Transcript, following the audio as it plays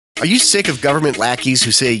Are you sick of government lackeys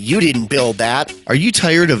who say you didn't build that? Are you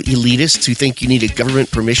tired of elitists who think you need a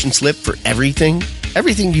government permission slip for everything?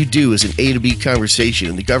 Everything you do is an A to B conversation,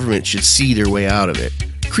 and the government should see their way out of it.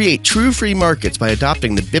 Create true free markets by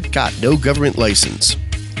adopting the BIPCOT No Government License.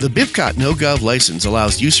 The BIPCOT No Gov license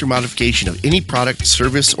allows use or modification of any product,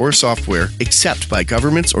 service, or software except by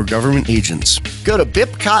governments or government agents. Go to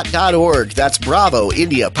bipcot.org. That's Bravo,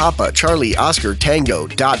 India, Papa, Charlie, Oscar,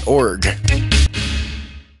 Tango.org.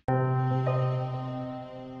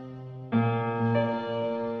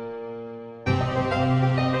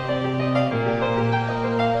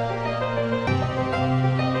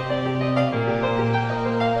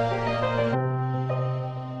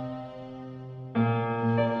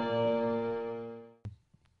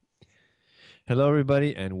 Hello,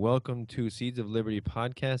 everybody, and welcome to Seeds of Liberty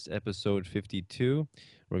podcast, episode 52.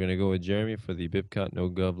 We're going to go with Jeremy for the BIPCOT No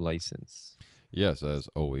Gov license. Yes, as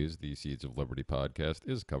always, the Seeds of Liberty podcast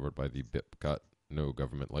is covered by the BIPCOT No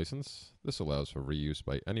Government License. This allows for reuse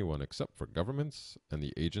by anyone except for governments and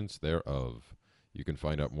the agents thereof. You can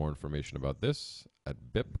find out more information about this at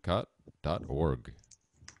bipcot.org.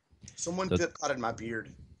 Someone BIPCOTted my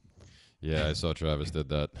beard. Yeah, I saw Travis did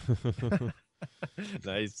that.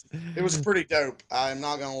 Nice. It was pretty dope. I'm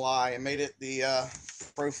not going to lie. I made it the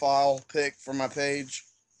profile pic for my page.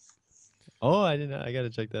 Oh, I didn't. I got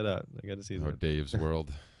to check that out. I got to see Or that. Dave's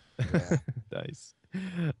World. Yeah. Nice.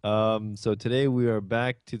 So today we are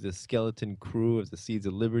back to the skeleton crew of the Seeds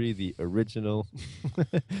of Liberty, the original,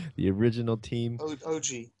 the original team. OG.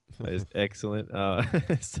 That is excellent.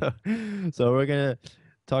 So we're gonna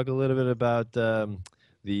talk a little bit about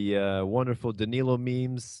the wonderful Danilo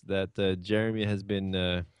memes that Jeremy has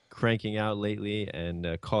been cranking out lately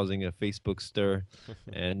and causing a Facebook stir.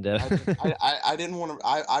 And I didn't want to.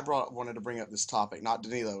 I wanted to bring up this topic, not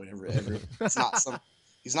Danilo. It's not some.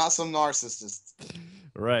 He's not some narcissist.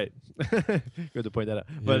 Right. Good to point that out.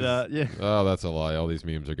 But yeah. Oh, that's a lie. All these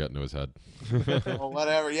memes are getting to his head. Well,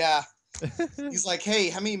 whatever. Yeah. He's like, hey,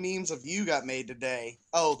 how many memes of you got made today?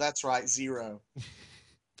 Oh, that's right, 0.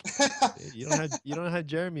 You don't have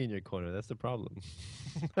Jeremy in your corner. That's the problem.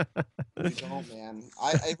 You don't, man.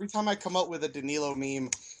 Every time I come up with a Danilo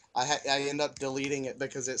meme, I end up deleting it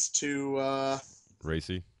because it's too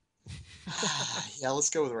Racy. Yeah,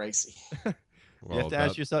 let's go with racy. You have to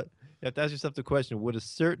ask yourself the question: would a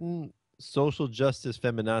certain social justice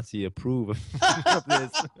feminazi approve of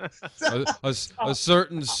this? a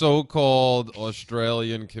certain so-called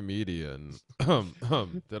Australian comedian.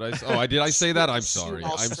 Did I? Oh, did I say that? I'm sorry.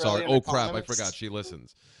 I'm sorry. Oh crap! I forgot. She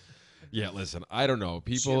listens. Yeah, listen. I don't know.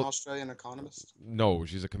 People. Is she an Australian economist? No,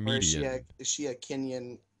 she's a comedian. Or is she a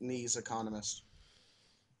Kenyanese economist?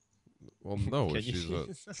 Well, no, she's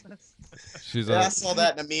yeah, I saw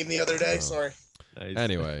that in a meme the other day. Sorry. Nice.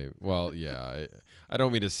 Anyway, well, yeah, I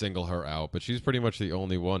don't mean to single her out, but she's pretty much the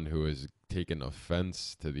only one who has taken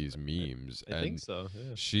offense to these memes. I think so.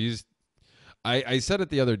 Yeah. She's. I said it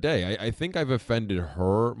the other day. I think I've offended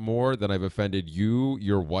her more than I've offended you,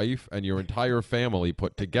 your wife, and your entire family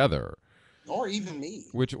put together. Or even me.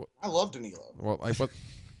 Which I love Danilo. Well, I'm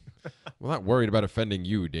not worried about offending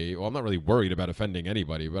you, Dave. Well, I'm not really worried about offending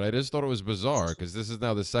anybody, but I just thought it was bizarre because this is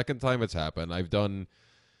now the second time it's happened. I've done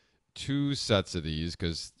 2 sets of these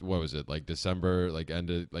because what was it, like December,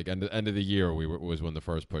 end of the year was when the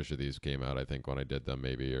first push of these came out. I think when I did them,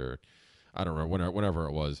 maybe, or I don't remember, whenever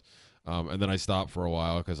it was. And then I stopped for a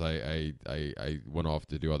while because I went off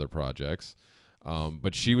to do other projects.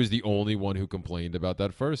 But she was the only one who complained about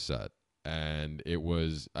that first set. And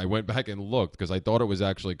I went back and looked because I thought it was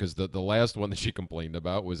actually, because the last one that she complained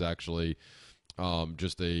about was actually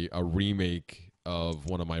just a remake of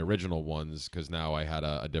one of my original ones, because now I had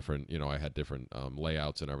a different, I had different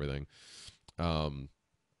layouts and everything.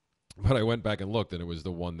 But I went back and looked, and it was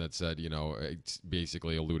the one that said, it's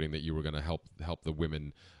basically alluding that you were going to help the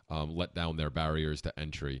women let down their barriers to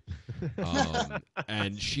entry.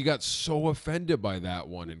 And she got so offended by that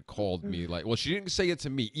one and called me well, she didn't say it to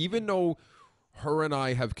me, even though her and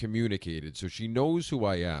I have communicated, so she knows who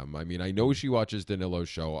I am. I mean, I know she watches Danilo's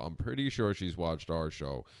show. I'm pretty sure she's watched our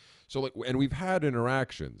show. So and we've had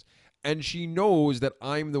interactions. And she knows that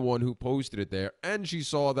I'm the one who posted it there, and she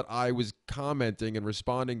saw that I was commenting and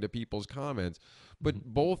responding to people's comments. But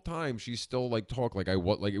both times she still talked like it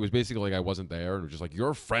was basically like I wasn't there, and it was just like,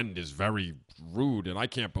 your friend is very rude, and I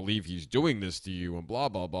can't believe he's doing this to you, and blah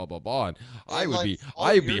blah blah blah blah. And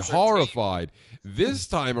I'd be horrified. This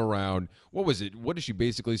time around, what was it? What did she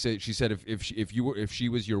basically say? She said if she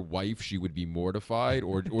was your wife, she would be mortified,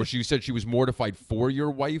 or she said she was mortified for your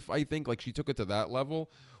wife. I think she took it to that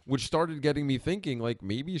level, which started getting me thinking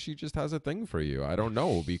maybe she just has a thing for you. I don't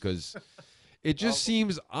know, because it just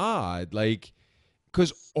seems odd, like,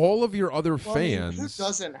 because all of your other Well, I mean, who fans.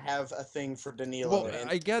 doesn't have a thing for Danilo? Well, And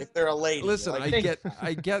I get. if they're a lady, Listen, like, I think get about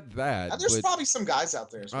it. that, And there's but probably some guys out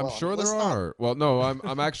there as well. I'm I sure mean, there let's not- are. Well, no,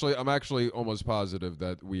 I'm actually almost positive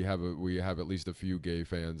that we have at least a few gay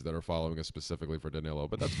fans that are following us specifically for Danilo,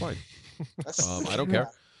 but that's fine. I don't care.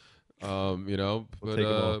 You know, We'll take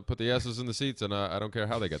 'em all. put the asses in the seats, and I don't care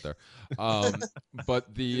how they get there.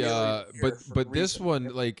 But the Danilo here for a but this reason. one,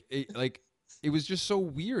 like it was just so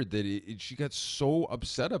weird that she got so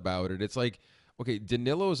upset about it. It's like, okay,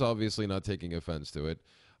 Danilo's obviously not taking offense to it.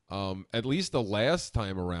 At least the last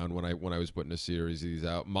time around when I was putting a series of these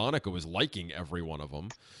out, Monica was liking every one of them.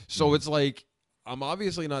 So it's like, I'm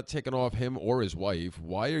obviously not ticking off him or his wife.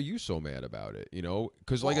 Why are you so mad about it? You know,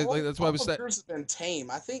 because like that's why I was saying. Yours have been tame.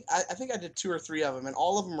 I think I did 2 or 3 of them, and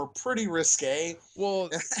all of them were pretty risque. Well,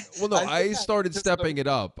 no, I think I started just stepping it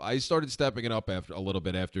up. I started stepping it up after a little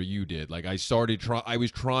bit after you did. Like I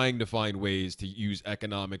was trying to find ways to use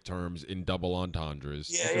economic terms in double entendres.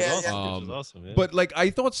 Yeah, Which was yeah, awesome, yeah. which was awesome. Yeah. But like I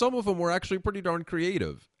thought some of them were actually pretty darn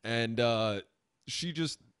creative, and she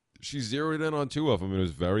zeroed in on 2 of them and was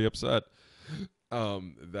very upset.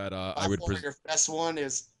 That I would. Your best one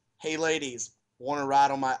is, "Hey ladies, want to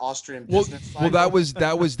ride on my Austrian Well, business cycle?" well,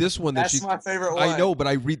 that was this one that That's my favorite one. I know, but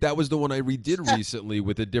that was the one I redid recently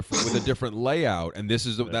with a different layout, and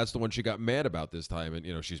that's the one she got mad about this time, and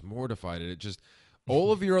you know she's mortified, and it just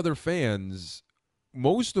all of your other fans.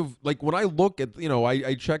 Most of like when I look at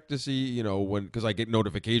I check to see because I get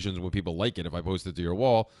notifications when people like it if I post it to your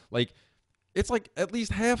wall, like it's like at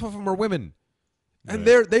least half of them are women. And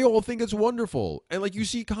they all think it's wonderful. And like you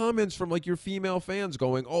see comments from like your female fans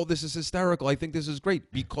going, "Oh, this is hysterical. I think this is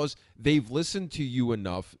great," because they've listened to you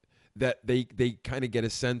enough that they kind of get a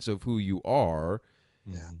sense of who you are.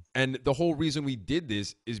 Yeah. And the whole reason we did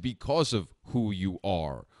this is because of who you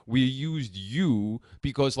are. We used you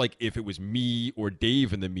because, like, if it was me or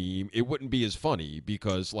Dave in the meme, it wouldn't be as funny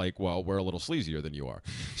because, like, well, we're a little sleazier than you are.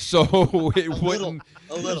 So it wouldn't,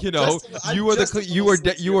 a little. you know, you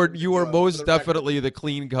are you are most the record. definitely the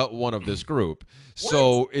clean cut one of this group.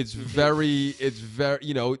 So it's very,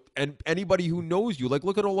 and anybody who knows you, like,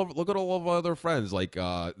 look at all of our other friends, like,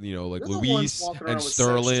 like They're the ones Luis walking around and with sex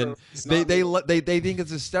Sterling. trophies, not me. They think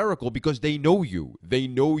it's hysterical because they know you. They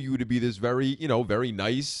know you to be this very, very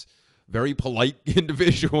nice, very polite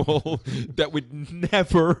individual that would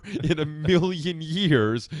never in a million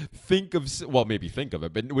years maybe think of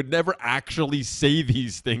it, but would never actually say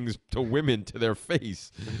these things to women to their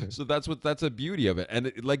face. So that's a beauty of it.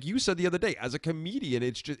 And like you said the other day, as a comedian,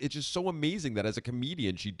 it's just so amazing that as a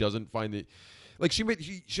comedian, she doesn't find it, like she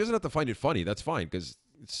doesn't have to find it funny. That's fine because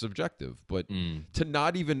it's subjective, but to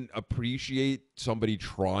not even appreciate somebody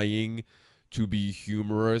trying to be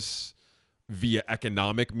humorous via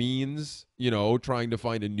economic means, trying to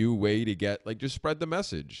find a new way to get, like, just spread the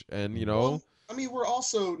message. And, Well, I mean, we're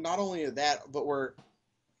also not only that, but we're,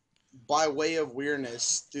 by way of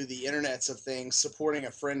weirdness, through the internets of things, supporting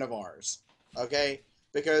a friend of ours. Okay?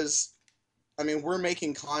 Because, I mean, we're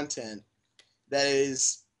making content that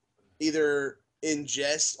is either in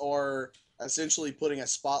jest or essentially putting a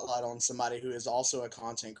spotlight on somebody who is also a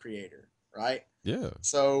content creator, right? yeah.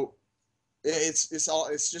 So it's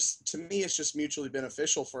just, to me, it's just mutually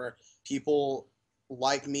beneficial for people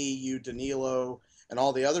like me, you, Danilo, and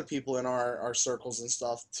all the other people in our circles and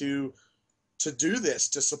stuff to do this,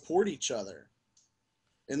 to support each other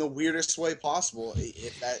in the weirdest way possible,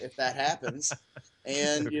 if that happens.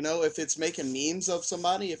 And if it's making memes of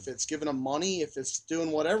somebody, if it's giving them money, if it's doing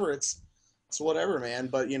whatever, it's whatever, man.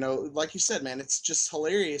 But like you said, man, it's just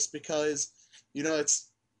hilarious because it's,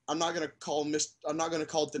 I'm not gonna call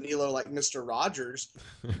Danilo like Mr. Rogers,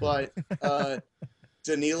 but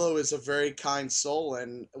Danilo is a very kind soul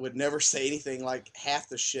and would never say anything like half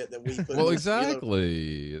the shit that we put. Well, in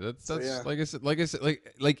exactly. That's yeah. like I said,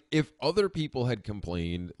 like if other people had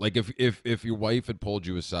complained, like if your wife had pulled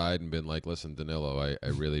you aside and been like, "Listen, Danilo, I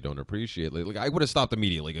really don't appreciate it," like I would have stopped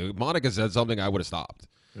immediately. If Monica said something, I would have stopped.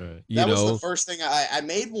 Right. That was the first thing I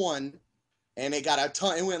made one, and it got a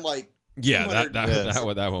ton. It went like Yeah, 200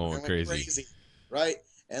 that one It went crazy. right?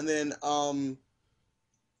 And then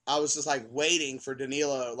I was just like waiting for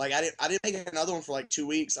Danilo. Like I didn't make another one for like 2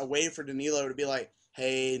 weeks. I waited for Danilo to be like,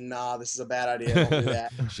 "Hey, nah, this is a bad idea. Don't do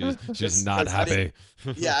that." she's not happy.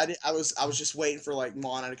 I was just waiting for like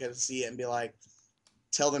Monica to see it and be like,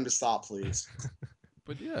 "Tell them to stop, please."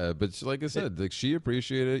 But yeah, like I said, like she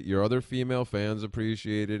appreciated it. Your other female fans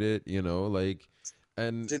appreciated it. Like,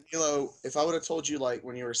 And Danilo, if I would have told you like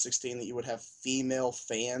when you were 16 that you would have female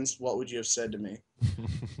fans, what would you have said to me?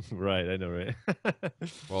 Right, I know, right?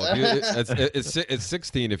 well, if it's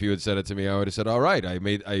 16. If you had said it to me, I would have said, "All right, I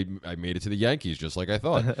made it to the Yankees just like I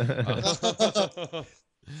thought."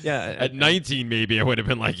 Yeah, At 19, maybe I would have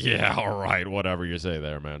been like, "Yeah, all right, whatever you say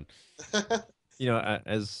there, man." you know,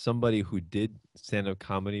 as somebody who did stand-up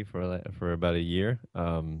comedy for about a year,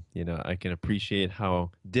 you know, I can appreciate how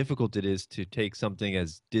difficult it is to take something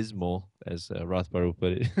as dismal as Rothbard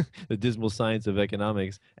put it, the dismal science of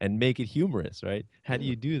economics, and make it humorous, right? How do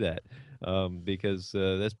you do that? Because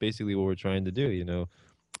that's basically what we're trying to do. You know,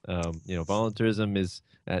 voluntarism is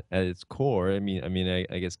at its core.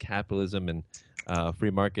 I guess capitalism and free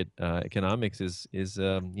market economics is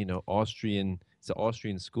you know, Austrian. It's an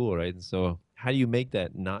Austrian school, right? And so, how do you make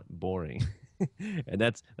that not boring? And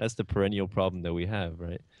that's the perennial problem that we have,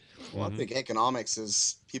 right? Well, I think economics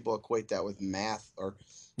is people equate that with math, or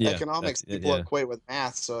Yeah, economics people equate with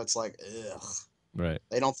math, so it's like, ugh. right.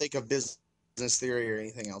 They don't think of business theory or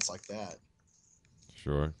anything else like that.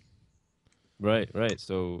 Sure. Right.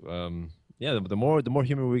 So, yeah, the more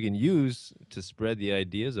humor we can use to spread the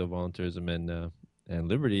ideas of voluntarism and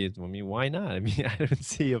liberty, I mean, why not? I mean, I don't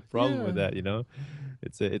see a problem with that. You know,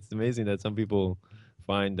 it's amazing that some people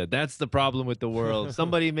find that that's the problem with the world.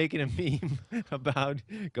 Somebody making a meme about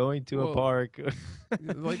going to a park.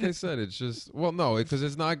 Like I said, it's just no, because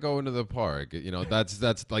it's not going to the park. You know, that's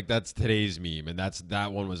today's meme, and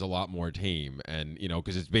that one was a lot more tame, and you know,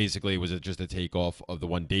 because it was just a takeoff of the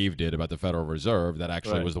one Dave did about the Federal Reserve that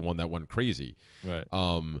actually was the one that went crazy. Right.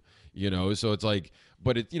 You know, so it's like,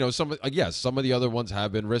 but it, you know, some of the other ones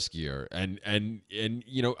have been riskier, and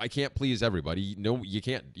you know, I can't please everybody. No, you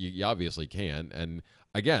can't. You obviously can, and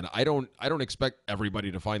again, I don't expect everybody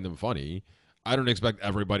to find them funny. I don't expect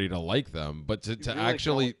everybody to like them, but to really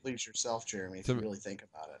actually please yourself, Jeremy, if you really think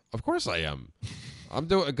about it. Of course I am. I'm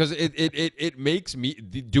doing because it makes me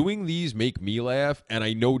doing these make me laugh, and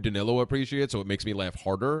I know Danilo appreciates, so it makes me laugh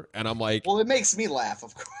harder. And I'm like, well, it makes me laugh,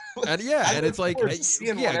 of course. And yeah, and it's like,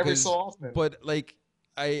 seeing one every so often. But like,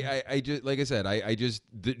 I just like I said, I just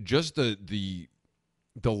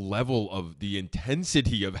the level of the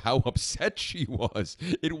intensity of how upset she was.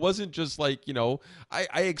 It wasn't just like, you know,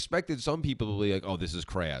 I expected some people to be like, oh, this is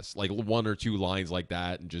crass, like one or two lines like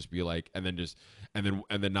that, and just be like, and then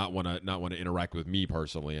not want to interact with me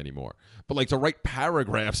personally anymore. But like to write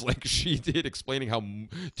paragraphs like she did, explaining how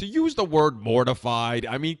to use the word mortified.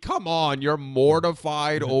 I mean, come on, you're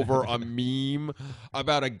mortified over a meme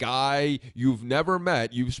about a guy you've never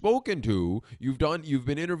met, you've spoken to, you've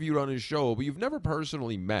been interviewed on his show, but you've never personally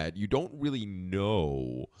met. You don't really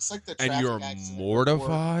know. It's like the and you're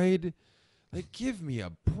mortified. Like, give me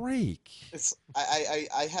a break. It's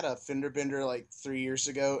I had a fender bender like 3 years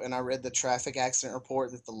ago, and I read the traffic accident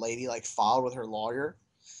report that the lady like filed with her lawyer,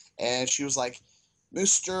 and she was like,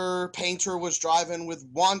 Mr. Painter was driving with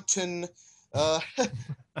wanton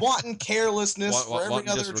carelessness for every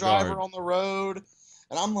other driver on the road,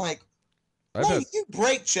 and I'm like, hey, you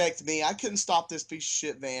brake checked me. I couldn't stop this piece of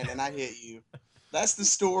shit van, and I hit you. That's the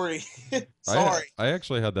story. Sorry. I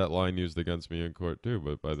actually had that line used against me in court too,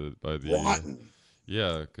 but by the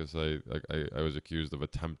yeah, because I was accused of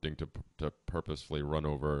attempting to purposefully run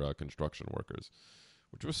over construction workers,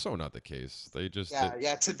 which was so not the case. They just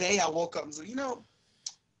yeah. Today I woke up and said, you know,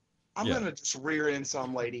 I'm gonna just rear end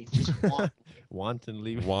some lady. Just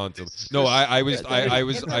wantonly. No, I was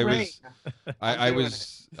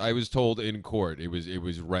told in court. It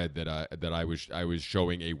was read that I was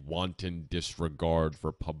showing a wanton disregard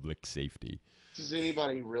for public safety. Does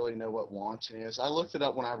anybody really know what wanton is? I looked it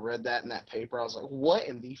up when I read that in that paper. I was like, what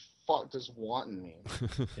in the fuck does wanton mean?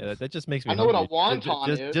 Yeah, that just makes me hungry. I know what a wonton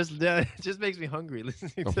is. It just makes me hungry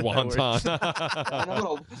listening to wonton.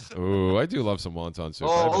 Ooh, I do love some wonton soup.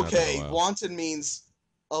 Oh, okay. Wanton means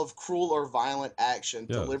of cruel or violent action,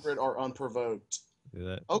 deliberate or unprovoked.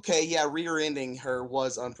 Okay, yeah, rear-ending her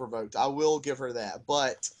was unprovoked. I will give her that,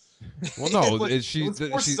 but well, no, it was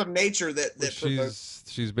forces of nature that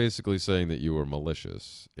she's basically saying that you were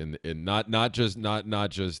malicious in not just that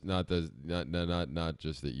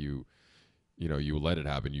you know you let it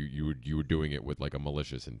happen. You were doing it with like a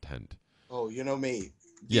malicious intent. Oh, you know me.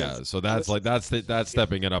 Yeah, so that's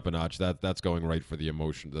stepping it up a notch. That's going right for the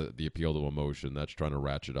emotion, the appeal to emotion. That's trying to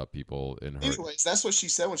ratchet up people in her. Anyways, that's what she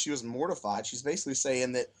said when she was mortified. She's basically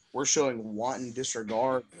saying that we're showing wanton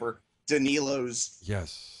disregard for Danilo's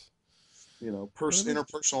yes, you know,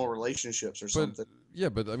 interpersonal relationships or something. Yeah,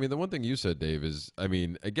 but I mean, the one thing you said, Dave, is I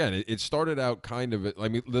mean, again, it started out kind of. I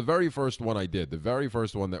mean, the very first one I did, the very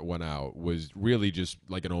first one that went out was really just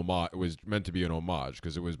like an homage. It was meant to be an homage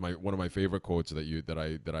because it was one of my favorite quotes that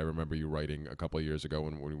I remember you writing a couple of years ago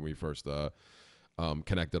when we first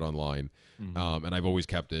connected online, and I've always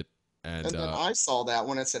kept it. And then I saw that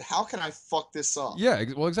when it said, "How can I fuck this up?" Yeah,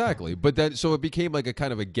 well, exactly. But then, so it became like a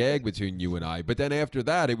kind of a gag between you and I. But then after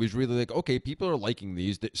that, it was really like, okay, people are liking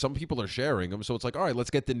these. Some people are sharing them. So it's like, all right, let's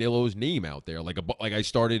get Danilo's name out there. Like I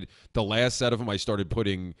started the last set of them. I started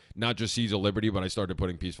putting not just Seeds of Liberty, but I started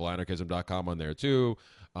putting peacefulanarchism.com on there too.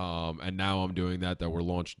 And now I'm doing that. That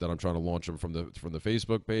I'm trying to launch them from the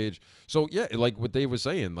Facebook page. So yeah, like what Dave was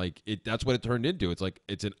saying, like that's what it turned into. It's like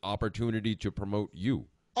it's an opportunity to promote you.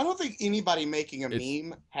 I don't think anybody making a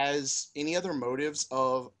meme has any other motives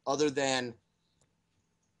other than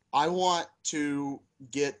I want to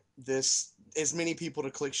get this as many people to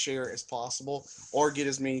click share as possible, or get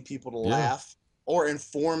as many people to laugh, or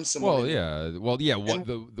inform someone. What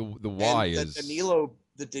the why is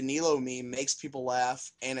the Danilo meme makes people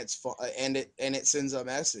laugh, and it's fun, and it sends a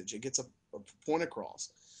message. It gets a point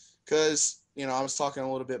across. Because I was talking a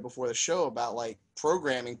little bit before the show about like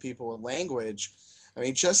programming people with language. I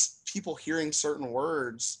mean, just people hearing certain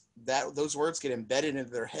words, those words get embedded into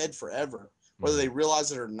their head forever, whether they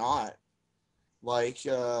realize it or not. Like,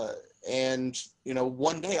 and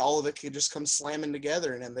one day all of it could just come slamming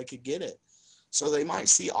together, and then they could get it. So they might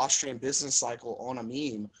see Austrian business cycle on a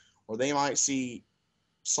meme, or they might see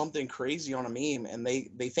something crazy on a meme, and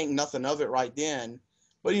they think nothing of it right then.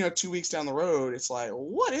 But 2 weeks down the road, it's like,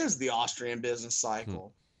 what is the Austrian business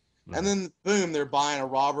cycle? And then, boom, they're buying a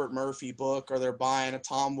Robert Murphy book, or they're buying a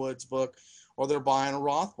Tom Woods book, or they're buying a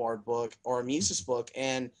Rothbard book, or a Mises book.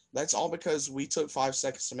 And that's all because we took 5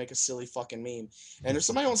 seconds to make a silly fucking meme. And if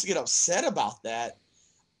somebody wants to get upset about that,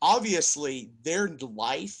 obviously their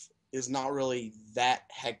life is not really that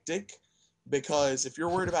hectic. Because if you're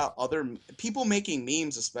worried about other people making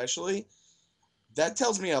memes especially, that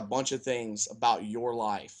tells me a bunch of things about your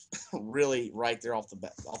life, really, right there off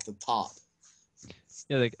the top.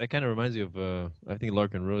 Yeah, that kind of reminds you of I think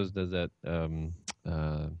Larkin Rose does that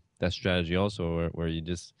that strategy also, where you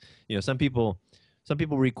just some people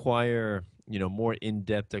require more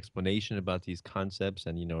in-depth explanation about these concepts,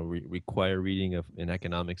 and require reading of an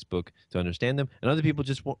economics book to understand them, and other people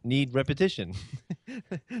just need repetition.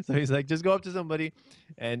 So he's like, just go up to somebody,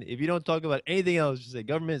 and if you don't talk about anything else, just say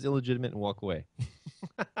government is illegitimate and walk away.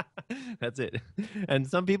 That's it. And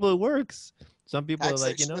some people it works. Some people are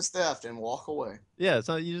like, Taxation is theft, and walk away. Yeah,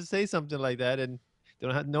 so you just say something like that, and they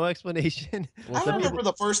don't have no explanation. I remember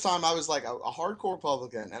the first time I was like a hardcore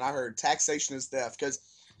Republican, and I heard taxation is theft, because,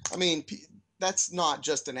 I mean, that's not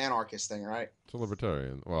just an anarchist thing, right? It's a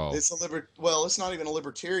libertarian. Well, it's not even a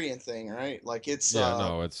libertarian thing, right? Like it's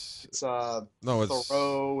Thoreau. It's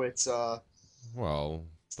well.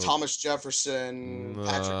 Thomas Jefferson,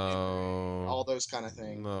 Patrick Henry, all those kind of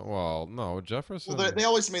things. No, Jefferson. Well, they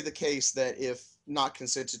always made the case that if not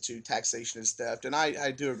consented to, taxation is theft, and I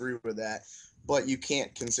do agree with that. But you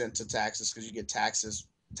can't consent to taxes because you get taxed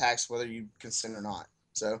whether you consent or not.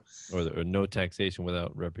 So or no taxation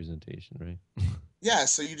without representation, right? Yeah,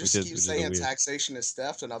 so you just keep saying taxation is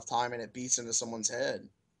theft enough time, and it beats into someone's head.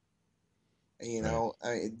 And,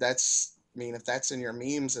 right. If that's in your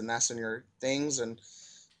memes and that's in your things, and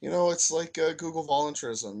it's like Google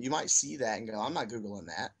voluntarism. You might see that and go, I'm not Googling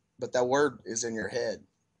that. But that word is in your head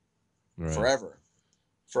forever.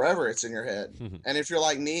 Forever it's in your head. And if you're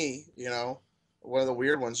like me, one of the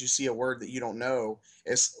weird ones, you see a word that you don't know,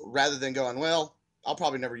 it's rather than going, well, I'll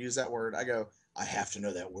probably never use that word, I go, I have to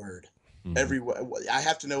know that word. I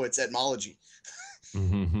have to know its etymology.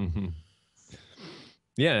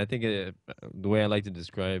 Yeah, I think the way I like to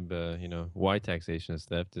describe, why taxation is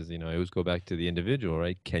theft is, I always go back to the individual,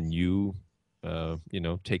 right? Can you,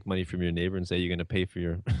 take money from your neighbor and say you're going to pay for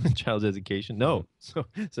your child's education? No. So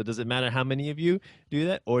does it matter how many of you do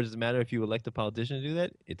that? Or does it matter if you elect a politician to do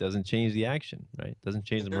that? It doesn't change the action, right? It doesn't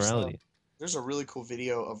change the morality. There's a really cool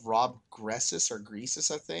video of Rob Greasis,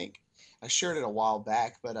 I think. I shared it a while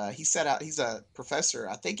back, but he's a professor,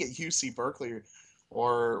 I think at UC Berkeley,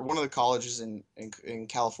 or one of the colleges in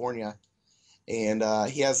California. And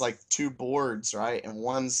he has like 2 boards, right? And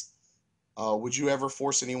one's, would you ever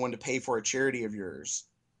force anyone to pay for a charity of yours?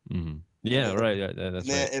 Mm-hmm. Yeah, right. Yeah, that's and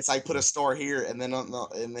then right. It's like, put a star here, and then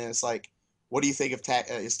it's like, what do you think of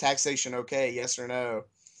is taxation okay? Yes or no?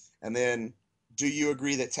 And then, do you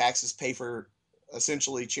agree that taxes pay for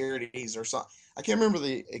essentially charities or something? I can't remember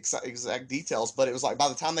the exact details, but it was like by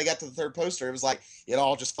the time they got to the third poster, it was like it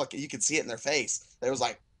all just you could see it in their face. It was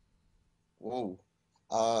like, whoa,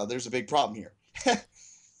 there's a big problem here.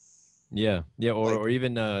 Yeah, yeah, Like, or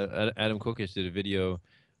even Adam Kokesh did a video,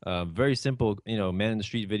 very simple, man in the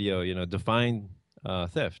street video, define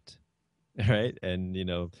theft, right? And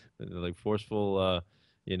like forceful,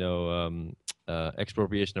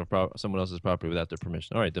 expropriation of someone else's property without their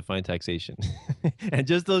permission. All right, define taxation, and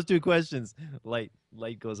just those two questions, light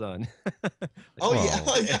goes on. Like, oh yeah,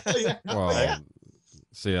 Well, oh yeah, oh yeah, oh yeah. well,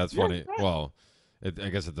 see, that's Yeah, funny. right. Well, I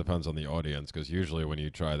guess it depends on the audience because usually when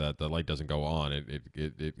you try that, the light doesn't go on.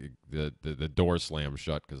 The door slams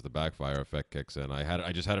shut because the backfire effect kicks in.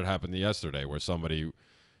 I just had it happen yesterday where somebody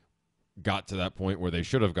got to that point where they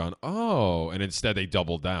should have gone, oh, and instead they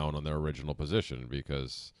doubled down on their original position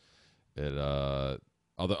because it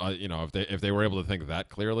other if they were able to think that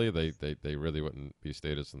clearly, they really wouldn't be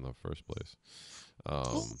statists in the first place.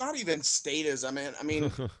 Well, not even status. I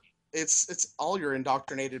mean, it's all your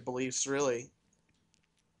indoctrinated beliefs, really.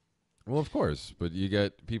 Well, of course, but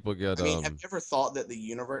people get I mean, have you ever thought that the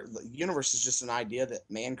universe is just an idea that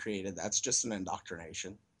man created? That's just an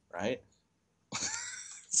indoctrination, right?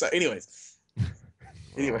 So, anyways,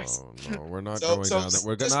 Oh, no, we're not So- going so down that.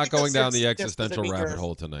 We're just not because going down you're the a scientist doesn't existential mean rabbit you're-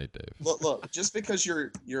 hole tonight, Dave. look, just because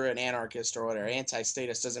you're an anarchist or whatever,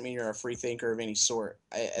 anti-statist, doesn't mean you're a free thinker of any sort.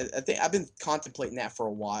 I think I've been contemplating that for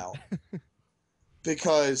a while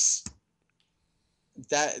because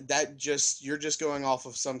you're just going off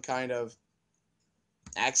of some kind of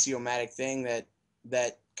axiomatic thing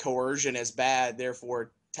that coercion is bad,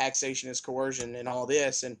 therefore taxation is coercion and all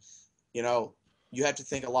this, and you have to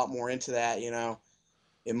think a lot more into that,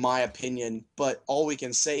 in my opinion. But all we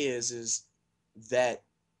can say is that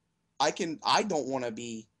I don't want to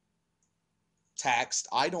be taxed.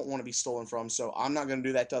 I don't want to be stolen from, so I'm not going to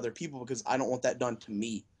do that to other people because I don't want that done to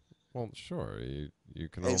me. Well, sure, you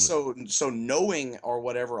can only. And so knowing or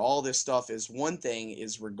whatever all this stuff is one thing,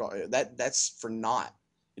 that's for naught.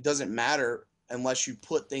 It doesn't matter unless you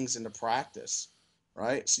put things into practice,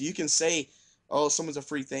 right? So you can say, oh, someone's a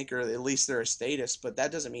free thinker, at least they're a statist, but that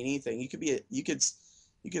doesn't mean anything. You could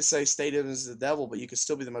say statism is the devil, but you could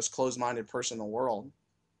still be the most closed-minded person in the world.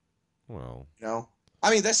 Well, I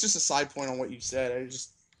mean, that's just a side point on what you said. It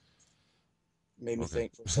just made me okay.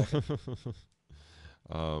 think for a second.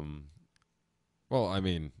 Well, I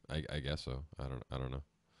mean, I guess so. I don't know.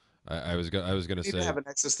 I was gonna We need say, to have an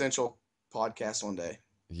existential podcast one day.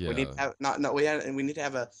 yeah. We need to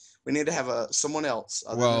have we need to have a someone else.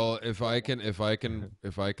 Well, if I can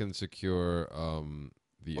secure Well,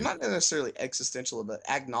 not necessarily existential, but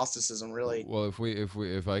agnosticism, really. well,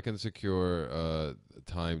 if I can secure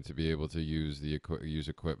time to be able to use use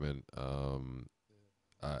equipment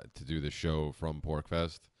to do the show from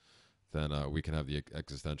Porkfest, then we can have the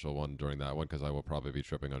existential one during that one because I will probably be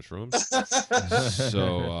tripping on shrooms.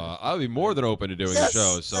 So I'll be more than open to doing the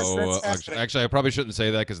show. So actually, I probably shouldn't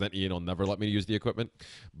say that because then Ian will never let me use the equipment.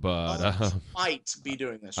 But Might be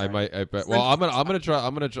doing this. I Right? might. Well, I'm gonna try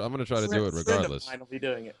to do it regardless. Friend of mine will be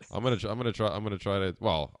doing it. I'm gonna try to.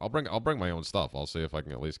 Well, I'll bring my own stuff. I'll see if I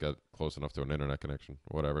can at least get close enough to an internet connection,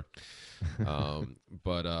 whatever.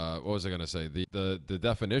 But what was I gonna say? The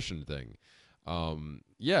definition thing.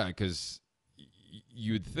 Yeah, because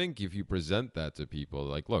you'd think if you present that to people,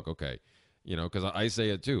 like, look, okay, because I say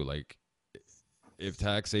it too, like, if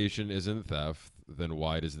taxation isn't theft, then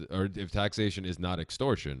why or if taxation is not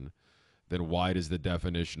extortion, then why does the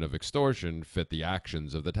definition of extortion fit the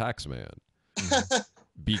actions of the taxman?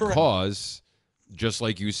 Because, just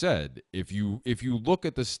like you said, if you look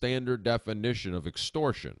at the standard definition of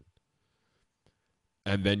extortion,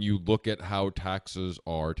 and then you look at how taxes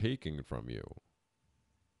are taken from you,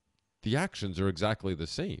 the actions are exactly the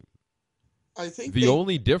same. I think The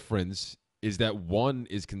only difference is that one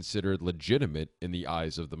is considered legitimate in the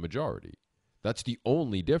eyes of the majority. That's the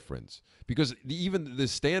only difference. Because even the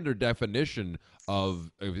standard definition of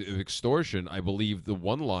extortion, I believe the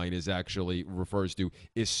one line is actually refers to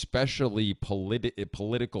especially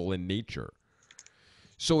political in nature.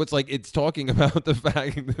 So it's like it's talking about the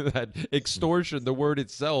fact that extortion, the word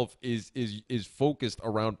itself, is focused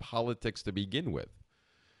around politics to begin with,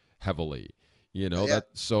 heavily. That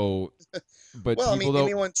so. But well, I people mean, don't.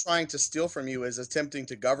 anyone trying to steal from you is attempting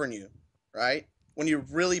to govern you, right? When you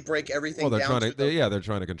really break everything Well, they're down trying to. They're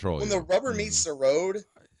trying to control when you. the rubber meets the road,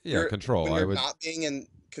 Yeah, control. when I you're would. not being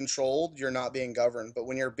controlled, you're not being governed. But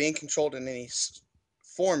when you're being controlled in any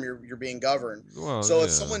form, you're being governed. Well, So yeah.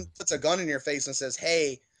 if someone puts a gun in your face and says,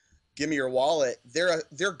 "Hey, give me your wallet,"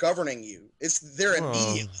 they're governing you. They're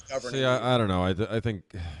immediately governing See, you. I don't know. I think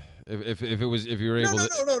if it was if you were No, able no,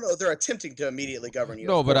 to. no, no, no. They're attempting to immediately govern you.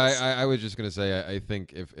 No, of but course. I was just gonna say I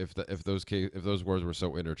think if those words were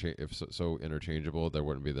so interchangeable, there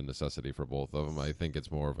wouldn't be the necessity for both of them. I think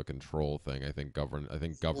it's more of a control thing. I think governing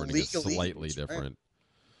is slightly Legalese, right? different.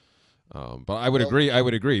 But I would Well- agree. I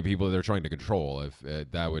would agree. People they're trying to control. If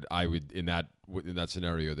I would in that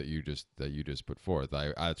scenario that you just put forth.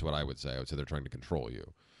 That's what I would say. I would say they're trying to control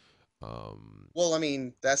you. Well, I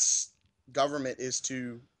mean, that's government is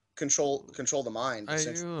to control the mind. I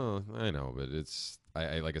Essentially. I know, but it's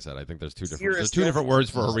I like I said. I think there's two Fear different is two different government words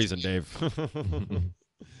for a knowledge. reason, Dave.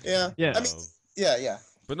 Yeah. Yeah. I mean, yeah.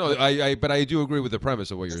 But no, I do agree with the premise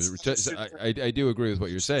of what you're. It's just I do agree with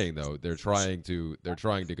what you're saying though. They're trying to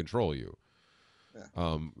control you.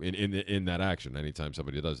 Yeah. In that action, anytime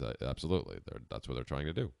somebody does that, absolutely, that's what they're trying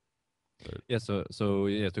to do. Yeah, so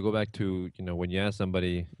yeah, to go back to, when you ask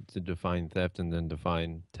somebody to define theft and then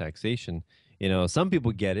define taxation, some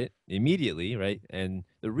people get it immediately, right? And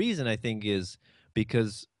the reason I think is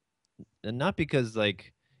because, and not because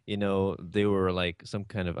like, they were like some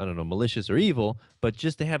kind of, I don't know, malicious or evil, but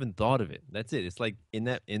just they haven't thought of it. That's it. It's like in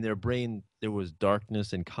their brain there was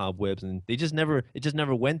darkness and cobwebs, and it just never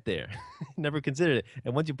went there, never considered it.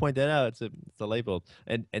 And once you point that out, it's a light bulb.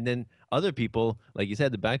 And then other people, like you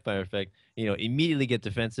said, the backfire effect, immediately get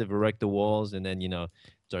defensive, erect the walls, and then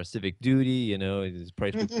it's our civic duty, it's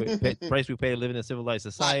price we pay to live in a civilized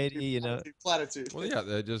society, Platitude. Well, yeah,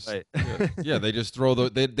 they just Right. yeah, they just throw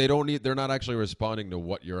they don't need they're not actually responding to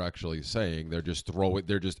what you're actually saying. They're just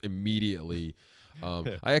they're just immediately.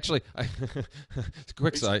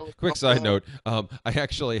 Quick side note. I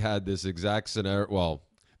actually had this exact scenario. Well,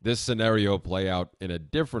 this scenario play out in a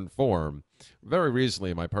different form very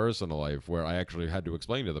recently in my personal life, where I actually had to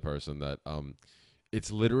explain to the person that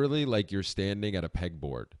it's literally like you're standing at a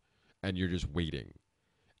pegboard and you're just waiting.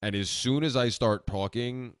 And as soon as I start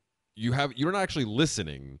talking, you're not actually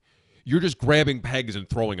listening. You're just grabbing pegs and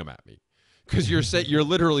throwing them at me. Because you're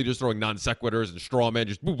literally just throwing non sequiturs and straw men,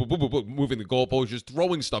 just boop, boop, boop, boop, boop, moving the goalposts, just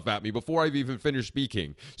throwing stuff at me before I've even finished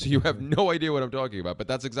speaking. So you have no idea what I'm talking about. But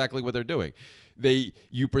that's exactly what they're doing.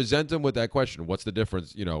 You present them with that question: what's the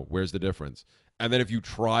difference? Where's the difference? And then if you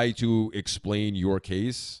try to explain your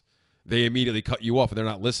case, they immediately cut you off, and they're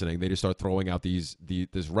not listening. They just start throwing out this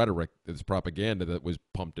rhetoric, this propaganda that was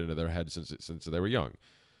pumped into their head since they were young.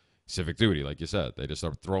 Civic duty, like you said, they just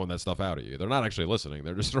start throwing that stuff out at you. They're not actually listening.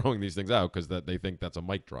 They're just throwing these things out because they think that's a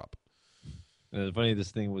mic drop. And the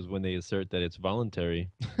funniest thing was when they assert that it's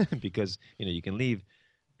voluntary, because you can leave.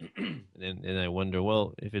 And I wonder,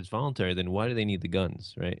 well, if it's voluntary, then why do they need the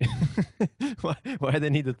guns, right? why do they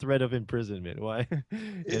need the threat of imprisonment? Why?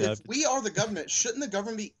 If we are the government, shouldn't the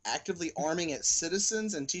government be actively arming its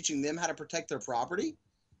citizens and teaching them how to protect their property?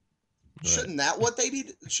 Right. Shouldn't that what they be?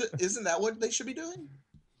 Isn't that what they should be doing?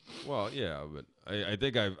 Well, yeah, but I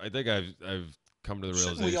think I've come to the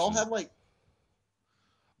realization. Shouldn't we all have like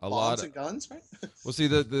a bombs lot and guns, right? Well, see,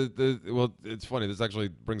 well, it's funny. This actually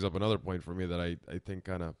brings up another point for me that I think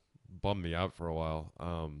kind of bummed me out for a while.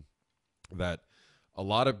 That a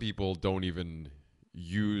lot of people don't even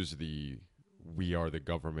use the "we are the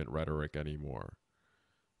government" rhetoric anymore.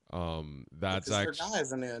 That's because actually their guy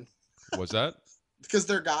isn't in. what's that? Because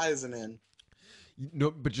their guy isn't in.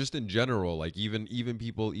 No, but just in general, like even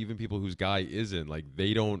people whose guy isn't, like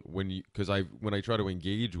they don't when I try to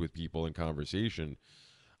engage with people in conversation,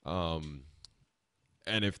 and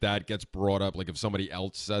if that gets brought up, like if somebody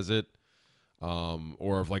else says it,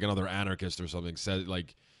 or if like another anarchist or something says,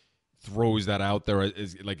 like throws that out there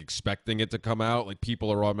is like expecting it to come out, like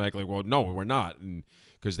people are automatically, well, no, we're not, and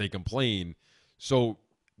because they complain. So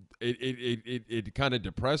it kind of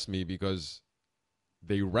depressed me because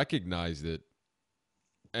they recognized it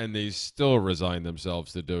and they still resign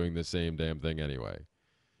themselves to doing the same damn thing anyway.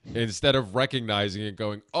 Instead of recognizing it,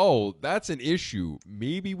 going, oh, that's an issue.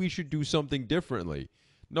 Maybe we should do something differently.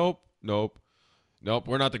 Nope.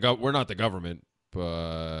 We're not the government,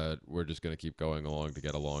 but we're just gonna keep going along to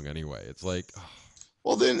get along anyway. It's like,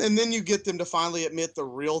 Well, then you get them to finally admit the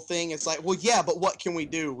real thing. It's like, well, yeah, but what can we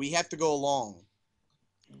do? We have to go along.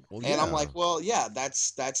 well, And I'm yeah. like, well, yeah,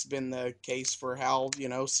 that's been the case for how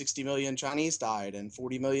 60 million Chinese died and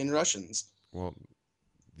 40 million Russians. Well,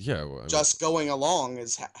 yeah. Well, Just going along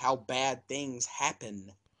is how bad things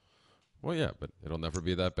happen. well, yeah, but it'll never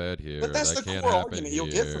be that bad here. But that's that the can't core happen argument you'll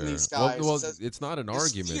get from here. these guys. Well, It's it's not an It's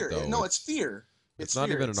argument fear. though. No, it's fear. It's not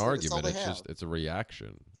fear. even an That's all argument. they have. It's a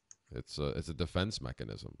reaction. It's a defense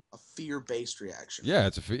mechanism. A fear-based reaction. Yeah,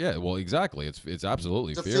 yeah. Well, exactly. It's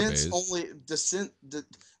absolutely Defense fear-based.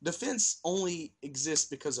 defense only exists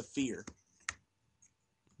because of fear.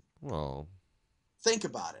 Well, Think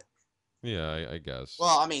about it. Yeah, I guess.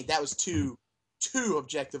 Well, I mean, that was too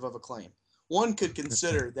objective of a claim. One could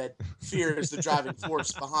consider that fear is the driving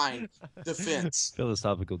force behind defense.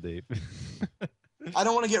 Philosophical, Dave. I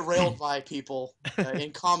don't want to get railed by people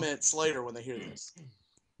in comments later when they hear this.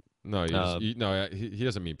 No, he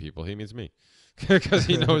doesn't mean people. He means me, because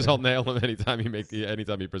he knows I'll nail him anytime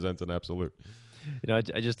he presents an absolute. I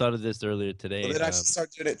just thought of this earlier today. Well, then I should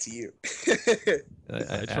start doing it to you.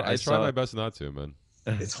 I try my best not to, man.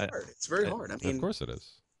 It's hard. It's very hard. I mean, of course it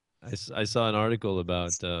is. I saw an article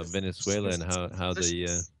about Venezuela and how they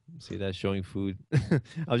see that showing food. I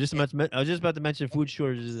was just about to mention food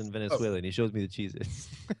shortages in Venezuela, and he shows me the cheeses.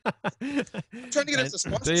 I'm trying to get us a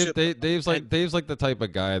sponsorship. Dave's like the type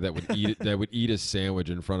of guy that would eat a sandwich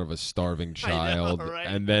in front of a starving child, know, right?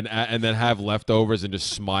 and then have leftovers and just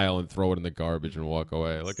smile and throw it in the garbage and walk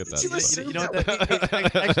away. Look at that. You know what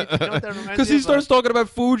that reminds me Because he of? starts talking about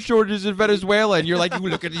food shortages in Venezuela, and you're like, you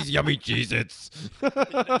look at these yummy Cheez-Its. You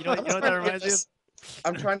know what that reminds me of?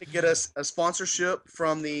 I'm trying to get us a sponsorship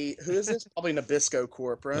from the who is this? Probably Nabisco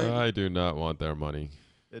Corp, right? I do not want their money.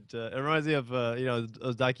 It reminds me of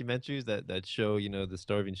those documentaries that show the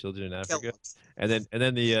starving children in Africa, and then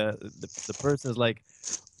the person is like,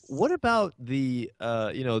 what about the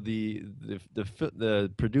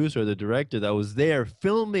producer, the director that was there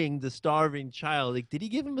filming the starving child? Like, did he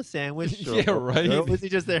give him a sandwich? Yeah, right. Or was he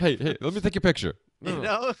just there? Hey, let me take your picture.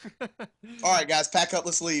 All right, guys, pack up.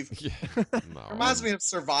 Let's leave. Yeah. No. Reminds me of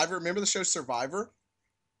Survivor. Remember the show Survivor?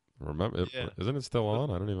 Remember? Yeah. Isn't it still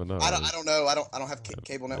on? I don't even know. I don't know. I don't have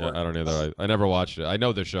cable network. Yeah, I don't either. I never watched it. I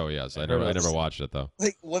know the show. Yes, I never watched it though.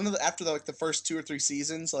 Like after the first 2 or 3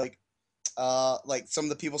 seasons, like some of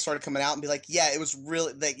the people started coming out and be like, yeah, it was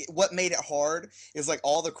really like what made it hard is like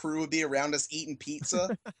all the crew would be around us eating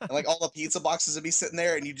pizza and like all the pizza boxes would be sitting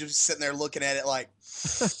there and you just sitting there looking at it like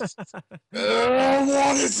I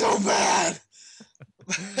want it so bad.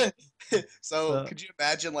 So could you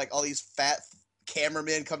imagine like all these fat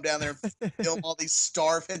cameramen come down there and film all these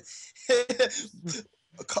starving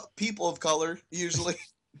people of color usually?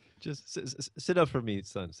 Just sit up for me,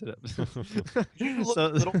 son. Sit up. You look a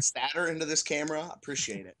little sadder into this camera. I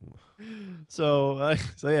appreciate it. So I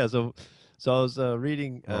was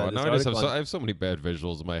reading. I have so many bad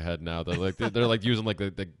visuals in my head now. They're like using like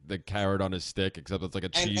the carrot on a stick, except it's like a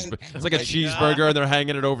cheeseburger, and they're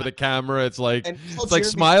hanging it over the camera. It's like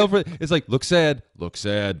smile for. It's like look sad,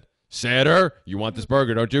 sadder. You want this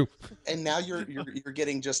burger, don't you? And now you're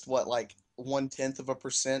getting just what, like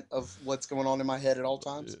 0.1% of what's going on in my head at all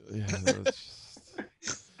times. Yeah.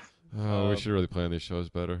 We should really plan these shows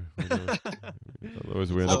better.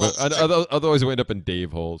 Otherwise, we end up in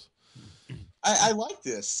Dave holes. I like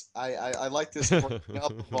this. I like this working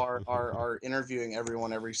up of our interviewing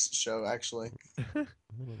everyone every show actually.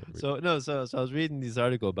 So I was reading this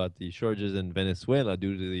article about the shortages in Venezuela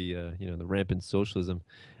due to the rampant socialism,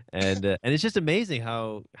 and it's just amazing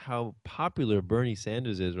how popular Bernie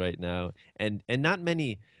Sanders is right now, and not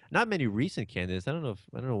many recent candidates. I don't know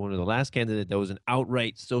one of the last candidate that was an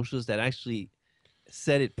outright socialist that actually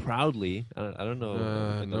said it proudly. I don't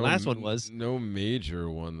know. The last one was no major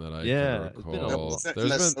one that I can recall. Was it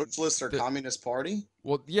the Socialist or Communist Party?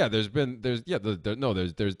 Well, yeah, that's what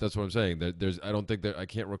I'm saying. I don't think I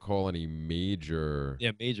can't recall any major.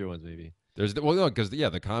 Yeah, major ones maybe. Because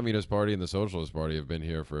the Communist Party and the Socialist Party have been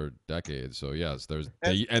here for decades. So yes,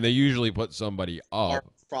 they usually put somebody up.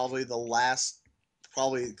 Probably the last,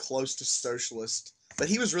 probably close to socialist, but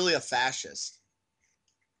he was really a fascist.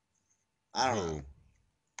 I don't know.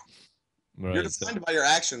 Right, you're defined by your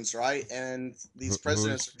actions, right? And these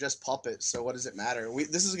presidents are just puppets. So what does it matter?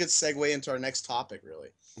 This is a good segue into our next topic, really.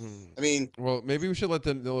 I mean, well, maybe we should let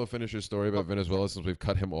Danilo finish his story about Venezuela since we've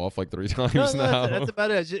cut him off like 3 times now. now. That's about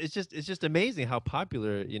it. It's just amazing how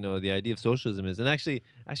popular the idea of socialism is. And actually,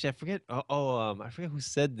 I forget. I forget who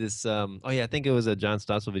said this. I think it was a John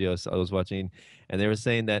Stossel video I was watching, and they were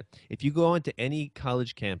saying that if you go into any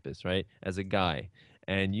college campus, right, as a guy,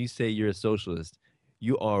 and you say you're a socialist,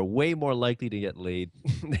 you are way more likely to get laid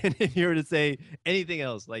than if you were to say anything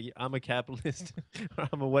else, like I'm a capitalist or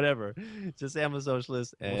I'm a whatever. Just say I'm a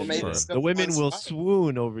socialist, and the women will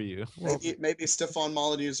swoon over you. Maybe Stefan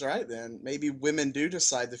Molyneux's right then. Maybe women do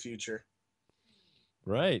decide the future.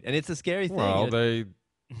 Right, and it's a scary thing. Well,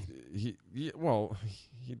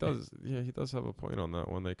 he does. Yeah, he does have a point on that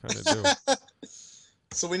one. They kind of do.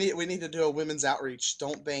 So we need to do a women's outreach.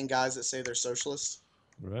 Don't bang guys that say they're socialists.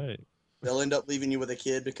 Right. They'll end up leaving you with a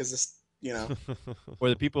kid because it's, or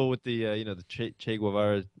the people with the the Che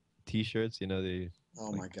Guevara T-shirts.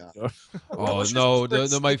 Oh my God. Oh no!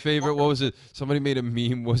 My favorite. What was it? Somebody made a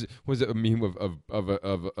meme. Was it a meme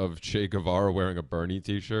of Che Guevara wearing a Bernie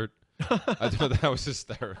T-shirt? I thought that was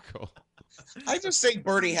hysterical. I just think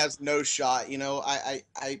Bernie has no shot.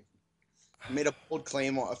 I made a bold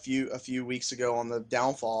claim a few weeks ago on the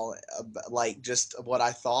downfall, like just what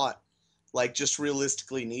I thought, like just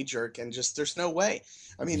realistically knee jerk, and just there's no way.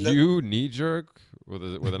 I mean, You knee jerk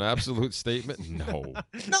with an absolute statement? No.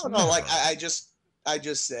 no, like I just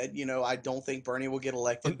said, I don't think Bernie will get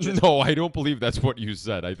elected. No, I don't believe that's what you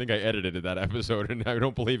said. I think I edited that episode, and I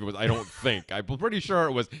don't believe it was. I don't think. I'm pretty sure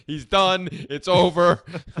it was. He's done. It's over.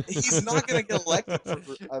 He's not going to get elected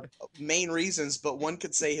for main reasons, but one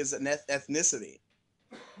could say his ethnicity.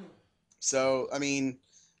 So, I mean,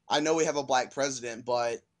 I know we have a black president,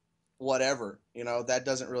 but whatever, that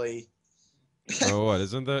doesn't really. Oh, what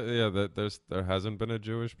isn't that? Yeah, there hasn't been a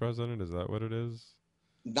Jewish president. Is that what it is?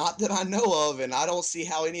 Not that I know of, and I don't see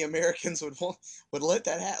how any Americans would let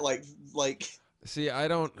that happen. Like. See, I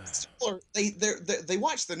don't. They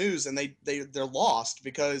watch the news and they're lost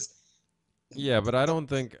because. Yeah, but I don't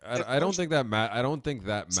think I don't think that I don't think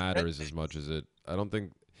that matters as much as it. I don't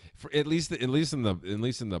think, for at least in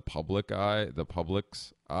the public eye, the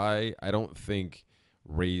public's eye, I don't think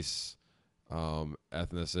race,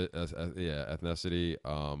 ethnicity,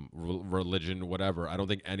 religion, whatever. I don't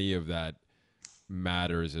think any of that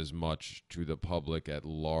matters as much to the public at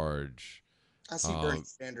large. I see Bernie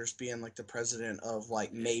Sanders being like the president of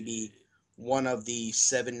like maybe one of the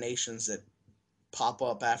 7 nations that pop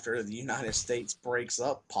up after the United States breaks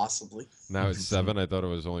up, possibly. Now it's 7. I thought it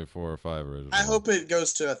was only 4 or 5 originally. I hope it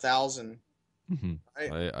goes to 1,000.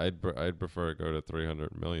 Right? I'd prefer it go to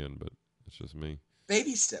 300 million, but it's just me.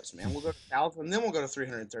 Baby steps, man. We'll go to 1,000, then we'll go to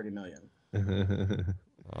 330 million.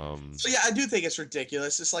 So yeah, I do think it's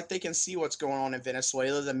ridiculous. It's like they can see what's going on in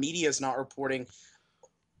Venezuela. The media is not reporting.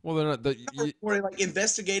 Well, they're not. Reporting, like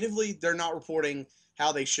investigatively, they're not reporting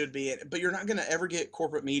how they should be. But you're not going to ever get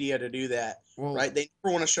corporate media to do that, right? They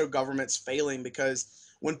never want to show governments failing, because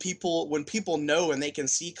when people know and they can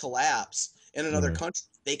see collapse in another country,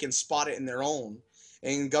 they can spot it in their own.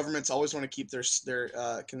 And governments always want to keep their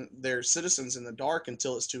citizens in the dark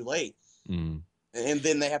until it's too late. And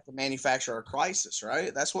then they have to manufacture a crisis,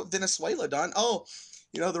 right? That's what Venezuela done. Oh,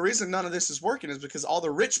 the reason none of this is working is because all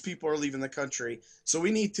the rich people are leaving the country. So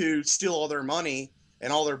we need to steal all their money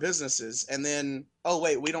and all their businesses. And then, oh,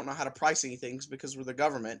 wait, we don't know how to price anything because we're the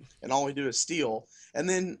government and all we do is steal. And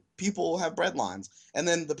then people have bread lines. And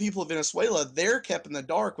then the people of Venezuela, they're kept in the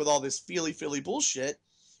dark with all this feely bullshit,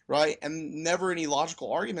 right? And never any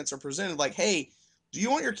logical arguments are presented like, hey, do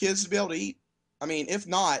you want your kids to be able to eat? I mean, if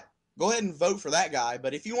not, go ahead and vote for that guy.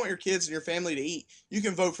 But if you want your kids and your family to eat, you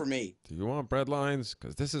can vote for me. Do you want bread lines?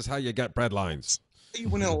 Because this is how you get bread lines. You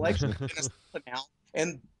win an election now,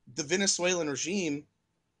 and the Venezuelan regime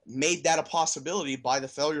made that a possibility by the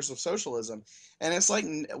failures of socialism. And it's like,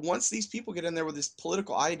 once these people get in there with these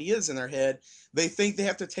political ideas in their head, they think they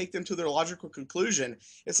have to take them to their logical conclusion.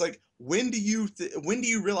 It's like, when do you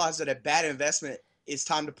realize that a bad investment is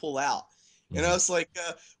time to pull out? It's like,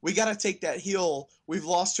 we got to take that hill. We've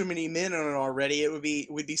lost too many men on it already.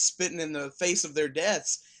 We'd be spitting in the face of their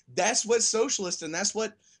deaths. That's what socialists and that's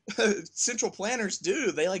what central planners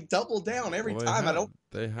do. They like double down every time.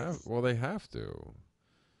 They have to,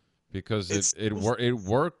 because it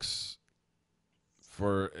works.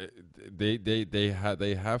 For they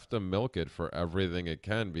have to milk it for everything it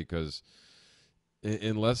can, because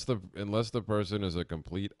unless the person is a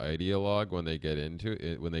complete ideologue when they get into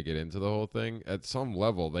the whole thing, at some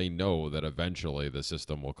level they know that eventually the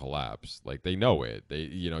system will collapse. Like, they know it.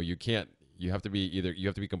 You have to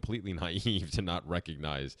be completely naive to not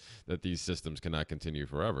recognize that these systems cannot continue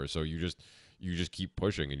forever. So you just keep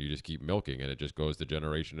pushing and you just keep milking, and it just goes to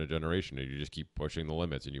generation, and you just keep pushing the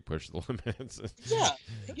limits and you push the limits. Yeah.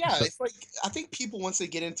 It's like, I think people, once they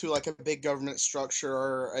get into like a big government structure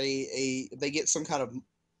or they get some kind of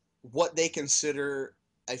what they consider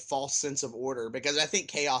a false sense of order, because I think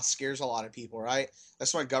chaos scares a lot of people, right?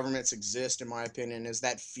 That's why governments exist, in my opinion, is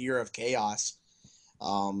that fear of chaos.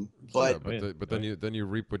 But then you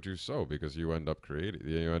reap what you sow, because you end up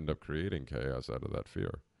creating chaos out of that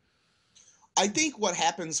fear. I think what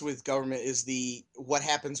happens with government is what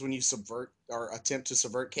happens when you subvert or attempt to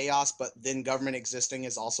subvert chaos, but then government existing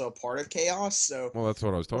is also a part of chaos. So, well, that's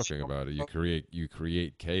what I was talking about. You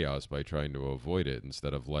create chaos by trying to avoid it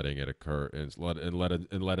instead of letting it occur,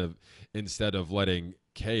 instead of letting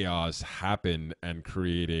chaos happen and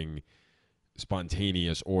creating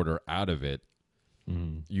spontaneous order out of it.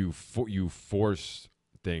 You force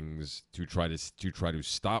things to try to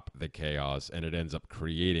stop the chaos, and it ends up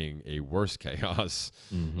creating a worse chaos.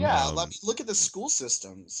 Yeah, look at the school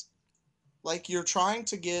systems. Like, you're trying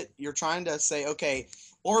to say, okay,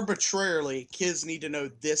 arbitrarily kids need to know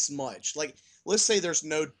this much. Like, let's say there's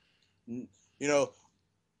no,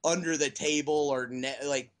 under the table or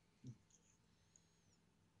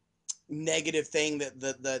negative thing that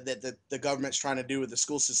the government's trying to do with the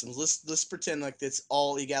school systems. Let's pretend like it's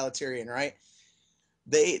all egalitarian, right?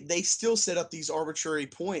 They still set up these arbitrary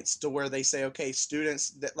points to where they say, okay,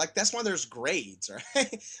 students that's why there's grades,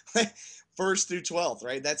 right? Like first through 12th,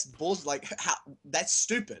 right? That's bullshit. Like that's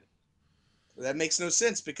stupid. That makes no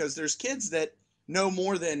sense because there's kids that know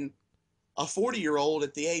more than a 40-year-old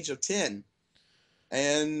at the age of 10,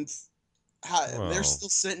 and they're still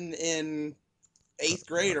sitting in 8th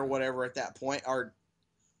grade or whatever at that point, or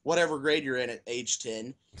whatever grade you're in at age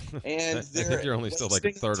 10. And I think you're only still like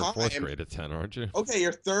in 3rd or 4th grade at 10, aren't you? Okay,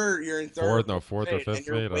 you're in third. Fourth or 5th grade. And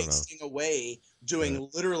you're wasting away doing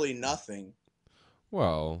literally nothing.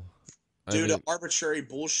 Well, due to arbitrary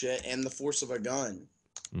bullshit and the force of a gun.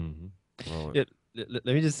 Mm-hmm. Well, let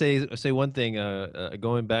me just say one thing.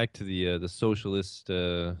 Going back to the socialist,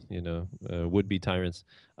 would-be tyrants.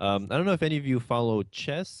 I don't know if any of you follow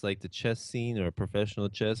chess, like the chess scene or professional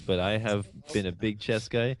chess, but I have been a big chess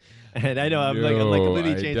guy, and I know I'm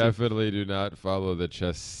completely changing. I definitely do not follow the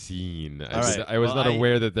chess scene. I was not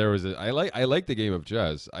aware that there was I like the game of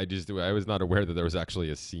chess. I was not aware that there was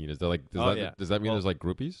actually a scene. Is there does that mean there's like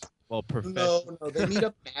groupies? Well, no, they meet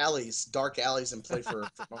up in alleys, dark alleys, and play for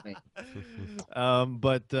money.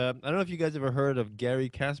 But I don't know if you guys ever heard of Garry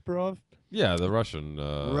Kasparov. Yeah, the Russian.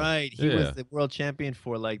 Right, he was the world champion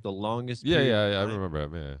for like the longest. Yeah, I remember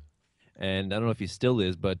him. Yeah, and I don't know if he still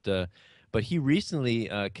is, but he recently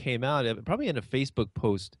came out, probably in a Facebook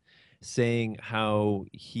post, saying how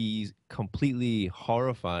he's completely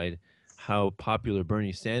horrified how popular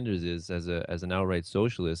Bernie Sanders is as an outright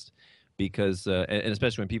socialist. Because and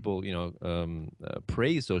especially when people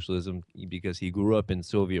praise socialism because he grew up in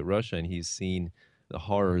Soviet Russia and he's seen the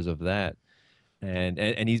horrors of that, and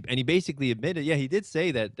he basically admitted, he did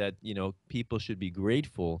say that people should be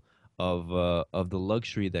grateful of the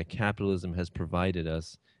luxury that capitalism has provided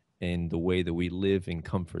us in the way that we live in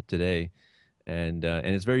comfort today, and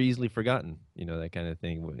it's very easily forgotten, that kind of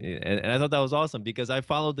thing, and I thought that was awesome because I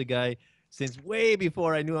followed the guy since way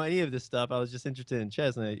before I knew any of this stuff. I was just interested in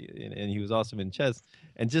chess, and he was awesome in chess.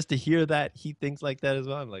 And just to hear that he thinks like that as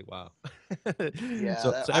well, I'm like, wow. Yeah,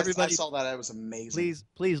 so everybody, I saw that. It was amazing.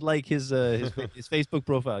 Please like his Facebook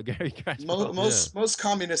profile, Garry Kasparov. Most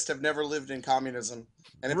communists have never lived in communism,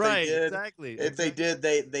 and if they did,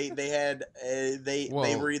 they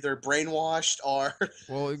were either brainwashed or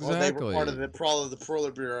they were part of the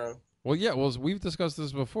Politburo. Well, yeah. Well, we've discussed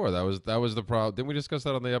this before. That was the problem. Didn't we discuss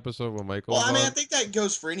that on the episode with Michael? Well, I think that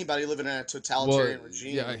goes for anybody living in a totalitarian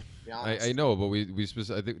regime. Yeah, I know, but we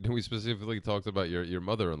specifically talked about your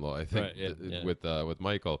mother-in-law. I think with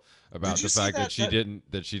Michael about the fact that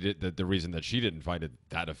the reason that she didn't find it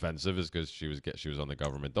that offensive is because she was on the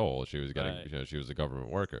government dole. She was getting she was a government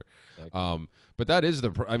worker. Exactly. But that is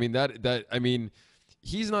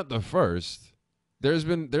he's not the first. There's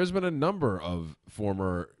been a number of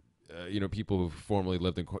former. People who formerly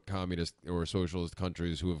lived in communist or socialist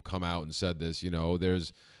countries who have come out and said this.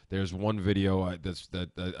 There's one video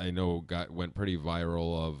that I know went pretty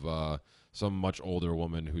viral of some much older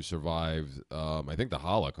woman who survived, I think, the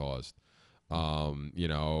Holocaust.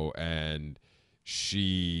 And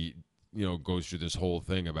she, goes through this whole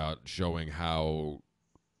thing about showing how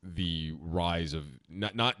the rise of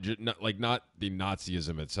not the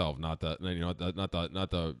Nazism itself, not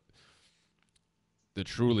the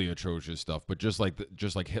truly atrocious stuff, but just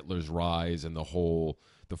like Hitler's rise and the whole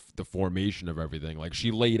the formation of everything. Like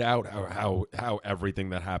she laid out how everything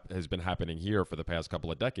that has been happening here for the past couple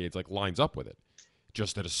of decades lines up with it,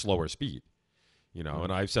 just at a slower speed.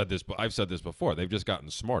 And I've said this before. They've just gotten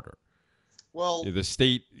smarter. Well, the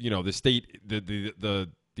state, the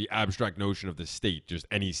abstract notion of the state, just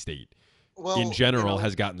any state, in general,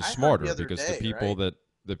 has gotten smarter because the people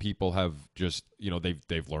the people have just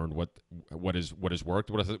they've learned what has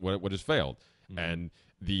worked, what has failed. Mm-hmm. And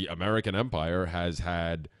the American empire has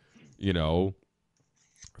had a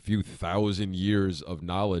few thousand years of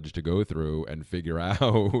knowledge to go through and figure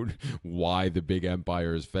out why the big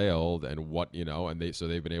empires failed and what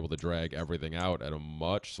they've been able to drag everything out at a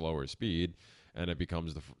much slower speed, and it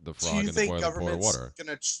becomes the frog in the boiling water. Do you think government's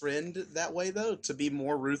going to trend that way though, to be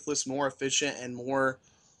more ruthless, more efficient, and more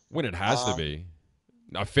when it has to be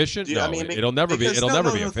efficient? It'll never be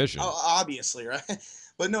efficient. Obviously, right?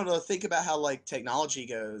 But no, think about how technology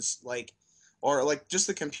goes, or just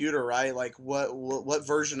the computer, right? Like what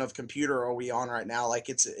version of computer are we on right now?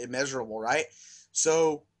 It's immeasurable, right?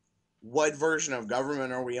 So what version of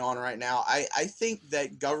government are we on right now? I think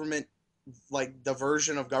that government like the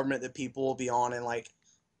version of government that people will be on in like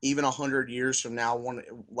even 100 years from now,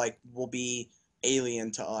 will be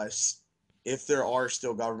alien to us if there are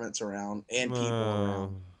still governments around and people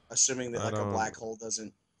around, assuming that I like a don't. black hole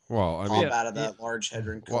doesn't Well, I pop mean, Yeah, out of yeah. that large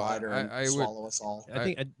hadron well, collider and I would. swallow us all. I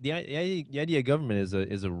think the idea of government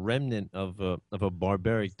is a remnant of a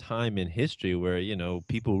barbaric time in history where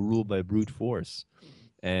people rule by brute force,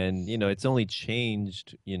 and it's only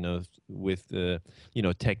changed with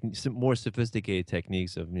some more sophisticated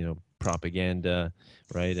techniques of propaganda,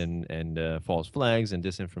 right, and false flags and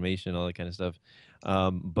disinformation, all that kind of stuff.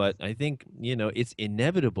 But I think it's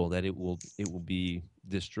inevitable that it will be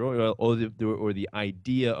destroyed, or the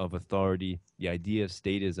idea of authority, the idea of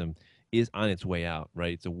statism is on its way out,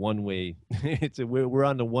 right? It's a one way. We're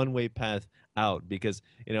on the one way path out, because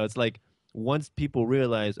it's like once people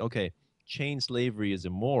realize, okay, chain slavery is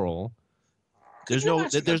immoral. Could you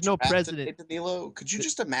imagine a There's no draft today, president. Danilo? Could you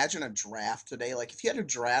just imagine a draft today? Like if you had to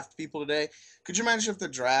draft people today, could you imagine if the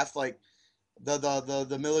draft, like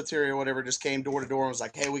the military or whatever, just came door to door and was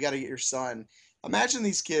like, "Hey, we got to get your son." Imagine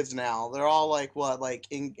these kids now. They're all like what, like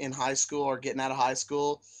in high school or getting out of high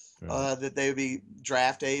school. Right. That they would be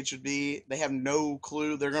draft age would be. They have no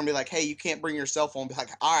clue. They're gonna be like, "Hey, you can't bring your cell phone." Be like,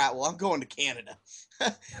 "All right, well, I'm going to Canada.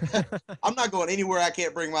 I'm not going anywhere I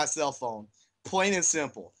can't bring my cell phone. Plain and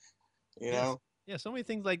simple." You Yes. know. Yeah, so many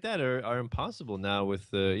things like that are impossible now with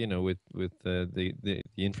the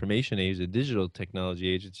information age, the digital technology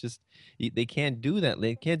age. It's just they can't do that.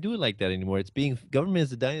 They can't do it like that anymore. Government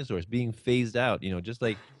is a dinosaur. It's being phased out. Just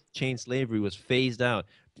like chain slavery was phased out.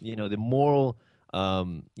 The moral,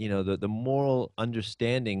 the moral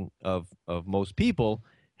understanding of most people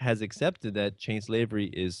has accepted that chain slavery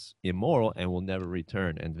is immoral and will never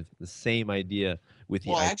return. And the same idea with the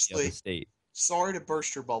Well, idea of the actually, state. sorry to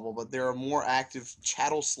burst your bubble, but there are more active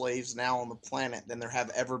chattel slaves now on the planet than there have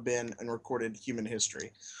ever been in recorded human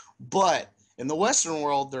history. But in the Western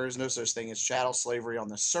world, there is no such thing as chattel slavery on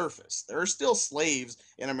the surface. There are still slaves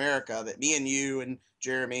in America that me and you and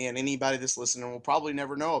Jeremy and anybody that's listening will probably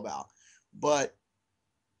never know about. But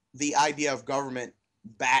the idea of government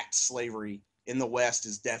backed slavery in the West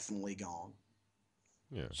is definitely gone.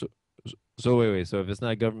 Yeah. So wait. So if it's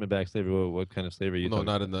not government-backed slavery, what kind of slavery are you No, talking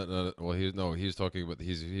not about? in the. Well, he's talking about.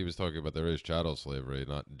 He was talking about there is chattel slavery,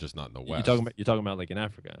 not in the You're talking West. about like in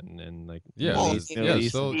Africa and like Yeah, Well, Middle in East,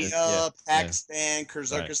 still. yeah, India, yeah, Pakistan, right,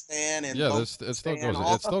 Kazakhstan, and Yeah, this it still Pakistan, goes.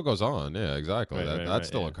 all It still goes on. Yeah, exactly. That right,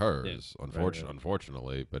 still yeah, yeah, occurs. right.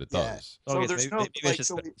 Unfortunately, but it yeah. does. So Okay, so there's maybe, no maybe I should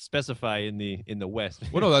so we, specify in the West.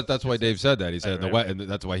 Well, no, that's why Just Dave said that. He said in the right, West, right, and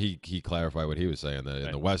that's why he clarified what he was saying. That in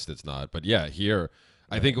right, the West, it's not. But yeah, here,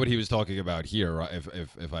 I right. think what he was talking about here,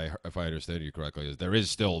 if I understand you correctly, is there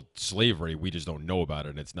is still slavery. We just don't know about it,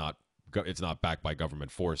 and it's not backed by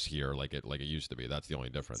government force here like it used to be. That's the only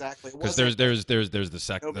difference. exactly. It Because wasn't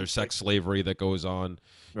there's sex slavery that goes on.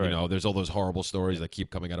 Right. There's all those horrible stories that keep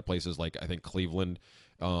coming out of places like I think Cleveland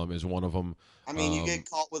is one of them. I mean, you get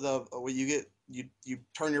caught with you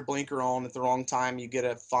turn your blinker on at the wrong time, you get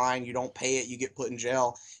a fine, you don't pay it, you get put in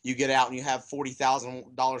jail. You get out and you have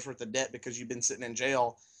 $40,000 worth of debt because you've been sitting in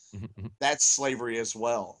jail. That's slavery as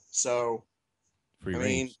well. So, I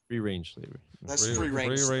mean, Free range slavery. that's free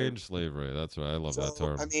range slavery. Slavery. That's right. I love that So,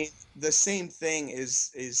 term. I mean, the same thing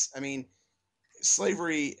is I mean,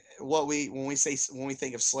 slavery. When we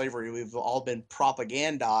think of slavery, we've all been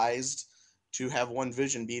propagandized to have one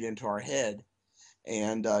vision beat into our head,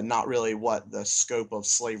 and not really what the scope of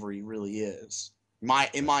slavery really is.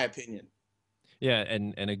 In my opinion. Yeah,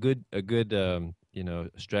 and a good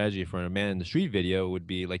strategy for a man in the street video would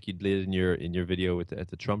be like you did in your video at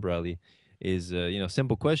the Trump rally, is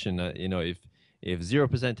simple question. If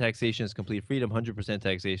 0% taxation is complete freedom, 100%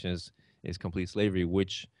 taxation is complete slavery.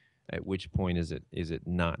 At which point is it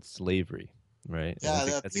not slavery, right? And I Yeah,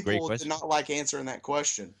 think the that's a great people did question. not like answering that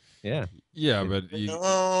question. Yeah. Yeah, It- but you,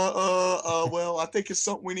 Well, I think it's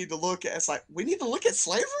something we need to look at. It's like, we need to look at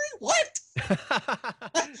slavery? What?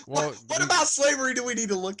 well, What about slavery do we need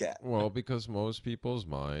to look at? well, because most people's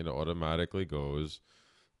mind automatically goes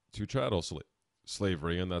to chattel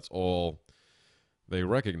slavery, and that's all they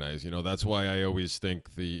recognize. That's why I always think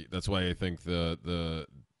that's why I think the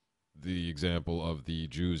example of the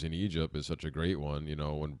Jews in Egypt is such a great one.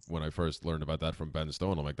 When I first learned about that from Ben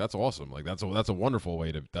Stone, I'm like, that's awesome. Like that's a wonderful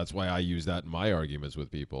way to. That's why I use that in my arguments with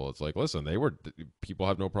people. It's like, listen, people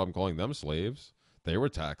have no problem calling them slaves. They were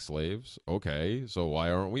tax slaves. Okay, so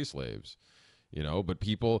why aren't we slaves? But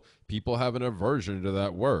people have an aversion to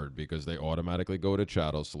that word because they automatically go to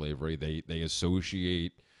chattel slavery. They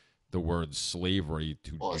associate the word slavery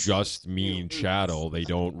to Well, just mean chattel. They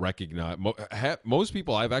don't recognize most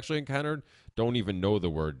people I've actually encountered don't even know the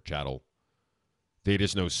word chattel. They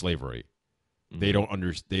just know slavery. They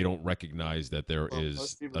don't recognize that there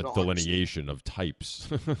is a delineation of types.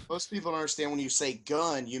 Most people don't understand when you say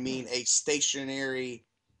gun, you mean a stationary,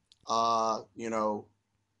 a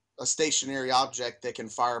stationary object that can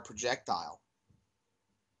fire a projectile.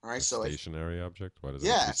 All right, so stationary object. What is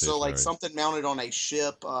yeah, so like something mounted on a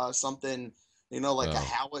ship, something like a Oh.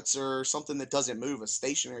 howitzer, something that doesn't move, a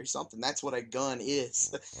stationary something. That's what a gun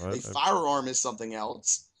is. What? A firearm is something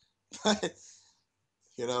else.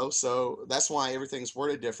 So that's why everything's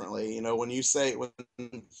worded differently. When you say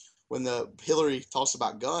when the Hillary talks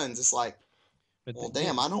about guns, it's like, well,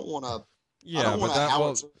 damn, I don't want to. I don't want a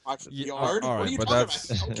howitzer right from the yard. all what are right, you but talking that's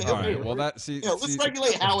about? Okay, all okay, right. Well, that let's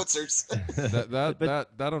regulate howitzers.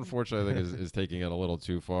 that unfortunately I think is taking it a little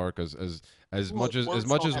too far, because as much as words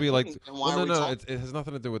much don't as have we like, meaning, then well, why no, are we no, talking? it has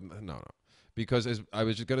nothing to do with no, because I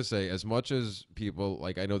was just gonna say, as much as people,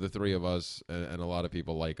 like, I know the three of us and a lot of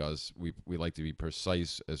people like us, we like to be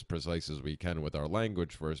precise as we can with our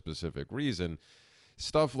language for a specific reason.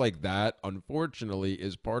 Stuff like that, unfortunately,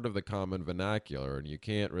 is part of the common vernacular, and you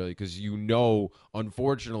can't really, because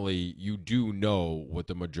unfortunately, you do know what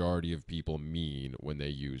the majority of people mean when they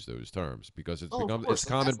use those terms, because it's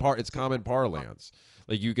common parlance.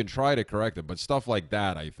 Like, you can try to correct it, but stuff like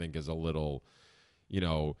that, I think, is a little,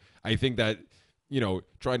 I think that,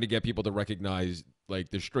 trying to get people to recognize, like,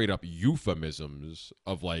 the straight up euphemisms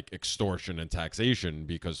of, like, extortion and taxation,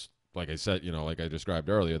 because, like I said, like I described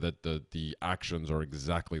earlier, that the actions are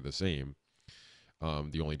exactly the same.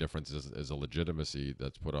 The only difference is a legitimacy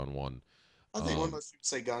that's put on one. I think when most people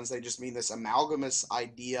say guns, they just mean this amalgamous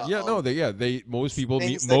idea. Yeah, no, most people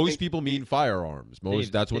mean firearms.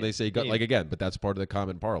 That's when they say gun. Like, again, but that's part of the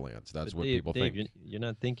common parlance. That's what people think. You're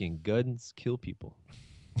not thinking guns kill people.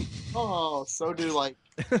 Oh, so do like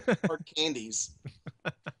hard candies.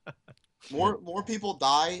 More people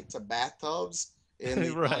die to bathtubs in the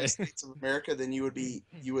United States of America than you would be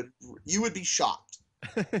shocked.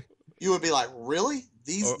 You would be like, really?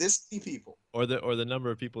 This many people? Or the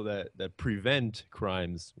number of people that prevent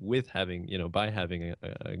crimes with having, by having a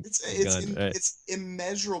gun. It's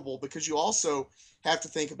immeasurable, because you also have to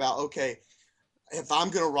think about, okay, if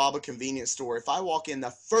I'm going to rob a convenience store, if I walk in,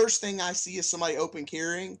 the first thing I see is somebody open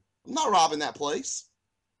carrying, I'm not robbing that place,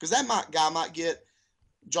 because that guy might get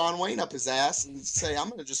John Wayne up his ass and say, I'm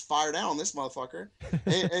going to just fire down on this motherfucker,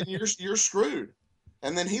 and you're screwed.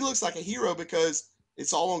 And then he looks like a hero because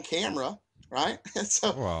it's all on camera, right?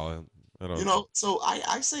 So, well, I don't so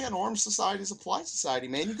I say an armed society is a polite society,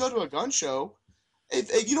 man. You go to a gun show.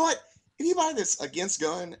 If you know what? Anybody that's against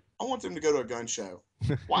gun, I want them to go to a gun show.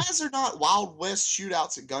 Why is there not Wild West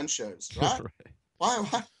shootouts at gun shows, right? Why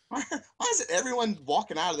is it everyone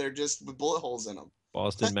walking out of there just with bullet holes in them?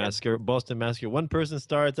 Boston Massacre. One person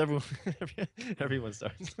starts, everyone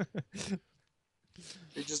starts.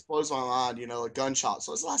 It just blows my mind, a gun shop.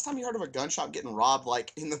 So it's the last time you heard of a gun shop getting robbed,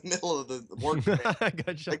 like in the middle of the work day?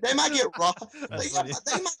 Like, they might get robbed. They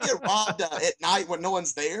might get robbed at night when no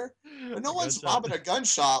one's there. But no one's robbing a gun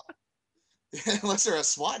shop unless they're a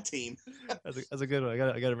SWAT team. That's a good one.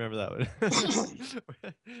 I gotta remember that one.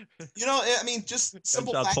 I mean, just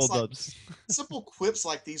simple facts, simple quips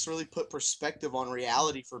like these really put perspective on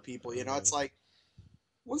reality for people. It's like,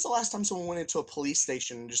 when's the last time someone went into a police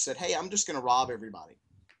station and just said, "Hey, I'm just going to rob everybody"?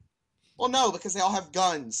 Well, no, because they all have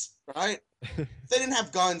guns, right? If they didn't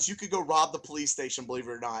have guns, you could go rob the police station, believe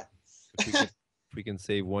it or not. If we can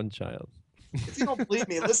save one child. If you don't believe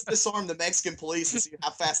me, let's disarm the Mexican police and see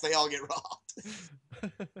how fast they all get robbed.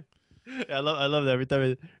 I love that. Every time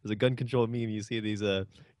there's a gun control meme, you see these the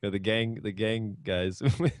gang guys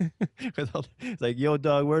with all, it's like, yo,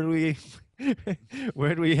 dog, where do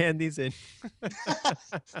we hand these in?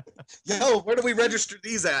 Yo, where do we register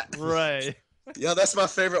these at? Right. Yeah, that's my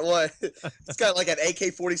favorite one. It's got like an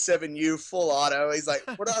AK-47U full auto. He's like,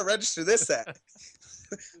 where do I register this at?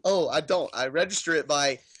 Oh, I don't. I register it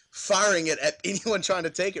by firing it at anyone trying to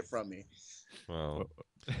take it from me. Well,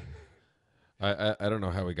 I don't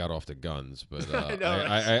know how we got off the guns, but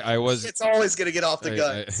I was. It's always gonna get off the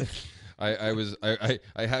guns.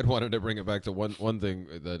 I had wanted to bring it back to one thing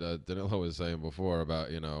that Danilo was saying before about,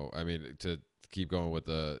 I mean, to keep going with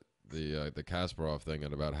the Kasparov thing,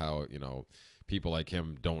 and about how, people like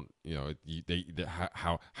him don't,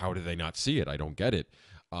 how do they not see it? I don't get it.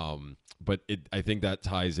 But I think that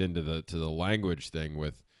ties into the language thing.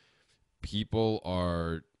 With people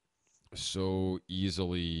are so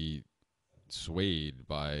easily swayed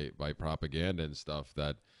by propaganda and stuff,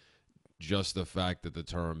 that just the fact that the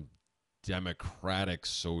term democratic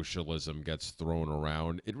socialism gets thrown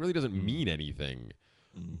around, it really doesn't mean anything.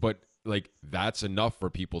 But, like, that's enough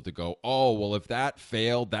for people to go, oh, well, if that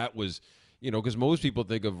failed, that was, because most people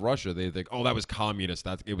think of Russia, they think, oh, that was communist.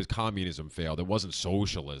 It was communism failed. It wasn't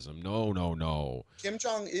socialism. No, no, no. Kim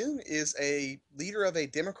Jong-un is a leader of a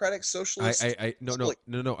democratic socialist. No,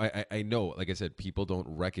 I know. Like I said, people don't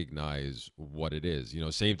recognize what it is.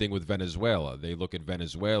 Same thing with Venezuela. They look at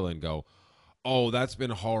Venezuela and go, oh, that's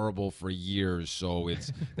been horrible for years. So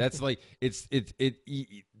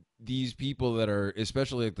these people that are,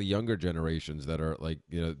 especially like the younger generations that are like,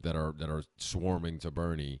 that are swarming to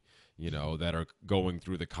Bernie, that are going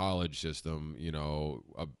through the college system,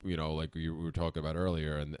 like we were talking about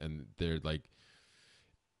earlier, and they're like,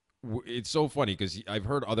 it's so funny because I've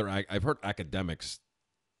heard academics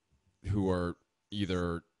who are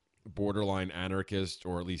either borderline anarchist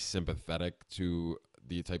or at least sympathetic to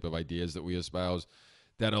the type of ideas that we espouse,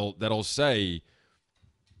 that'll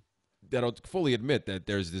fully admit that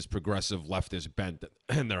there's this progressive leftist bent,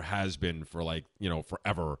 and there has been for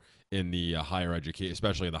forever in the higher education,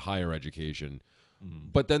 especially in the higher education.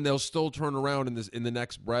 But then they'll still turn around in the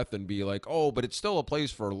next breath and be like, oh, but it's still a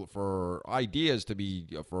place for ideas to be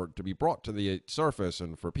brought to the surface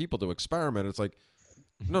and for people to experiment. It's like,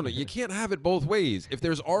 no, you can't have it both ways. If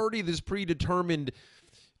there's already this predetermined,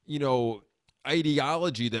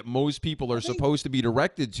 ideology that most people are supposed to be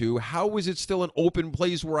directed to, how is it still an open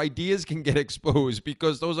place where ideas can get exposed?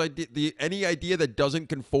 Because any idea that doesn't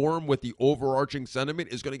conform with the overarching sentiment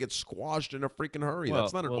is going to get squashed in a freaking hurry.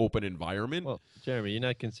 That's not an open environment. Well, Jeremy, you're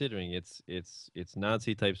not considering it's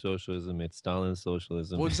Nazi type socialism, it's Stalin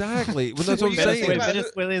socialism. Well, exactly. Well, that's what I'm saying.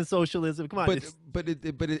 Venezuelan socialism. Come on. But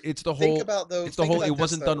it's the whole. It's the whole. It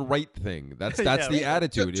wasn't done right thing. That's the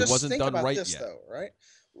attitude. It wasn't done right yet. Though, right?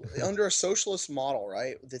 Under a socialist model,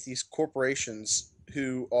 right, that these corporations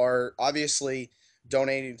who are obviously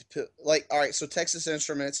donating to, like, all right, so Texas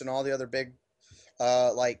Instruments and all the other big,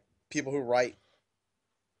 like, people who write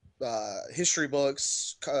history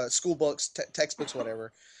books, school books, textbooks,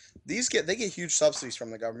 whatever, they get huge subsidies from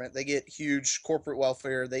the government. They get huge corporate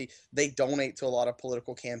welfare. They donate to a lot of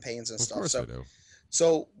political campaigns and stuff. Of course they do.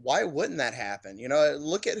 So why wouldn't that happen?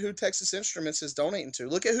 Look at who Texas Instruments is donating to.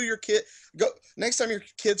 Look at who your next time your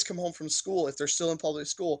kids come home from school, if they're still in public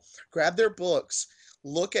school, grab their books,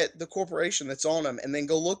 look at the corporation that's on them, and then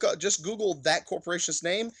go look up, just Google that corporation's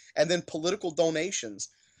name and then political donations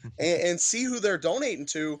and see who they're donating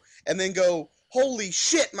to, and then go, holy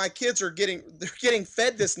shit, my kids are getting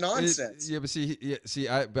fed this nonsense.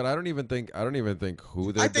 But I don't even think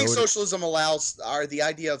who they're. I think socialism the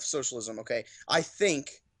idea of socialism. Okay, I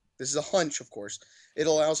think this is a hunch, of course. It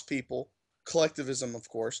allows people, collectivism, of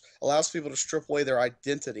course, allows people to strip away their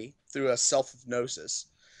identity through a self-hypnosis,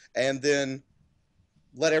 and then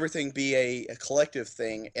let everything be a collective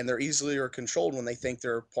thing, and they're easily controlled when they think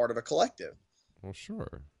they're part of a collective. Well,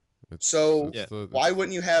 sure. Why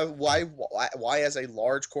wouldn't you have why as a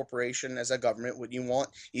large corporation, as a government, would you want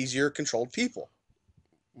easier controlled people?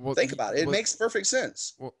 Well, think about it. It makes perfect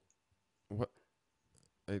sense. Well, what?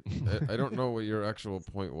 I don't know what your actual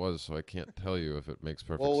point was, so I can't tell you if it makes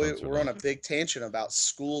perfect sense. We're on a big tangent about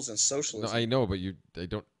schools and socialism. No, I know, but I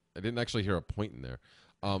didn't actually hear a point in there.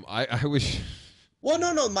 I was. Well,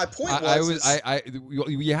 no. My point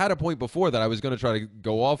we had a point before that I was going to try to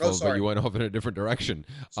go off of, but you went off in a different direction.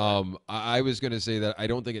 I was going to say that I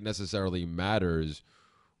don't think it necessarily matters,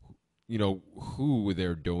 who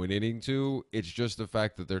they're donating to. It's just the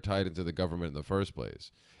fact that they're tied into the government in the first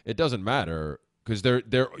place. It doesn't matter because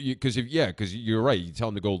because you're right. You tell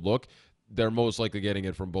them to go look, they're most likely getting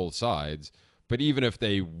it from both sides. But even if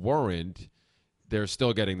they weren't, they're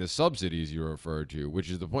still getting the subsidies you referred to,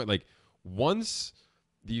 which is the point. Like, once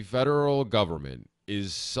the federal government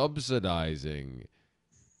is subsidizing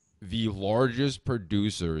the largest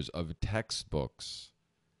producers of textbooks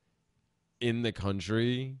in the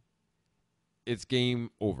country, it's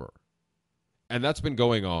game over. And that's been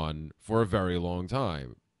going on for a very long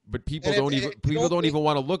time. But people don't even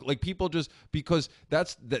want to look, like, people just, because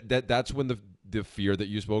that's when the fear that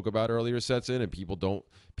you spoke about earlier sets in, and people don't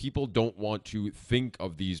want to think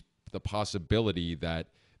of the possibility that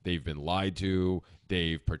they've been lied to,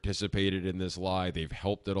 they've participated in this lie, they've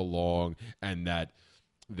helped it along, and that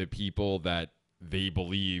the people that they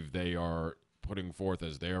believe they are putting forth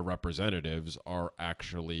as their representatives are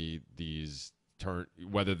actually these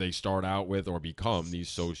whether they start out with or become these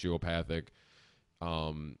sociopathic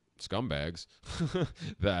scumbags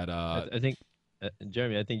that I think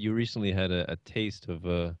Jeremy, I think you recently had a taste of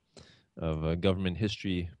government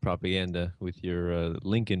history propaganda with your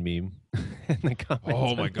Lincoln meme. In the comments.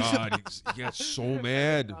 Oh my God, he got so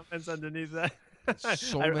mad. Comments underneath that.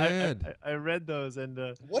 So mad. I read those and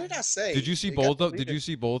What did I say? Did you see You got both of? Did deleted. you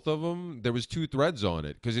see both of them? There was 2 threads on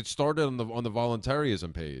it because it started on the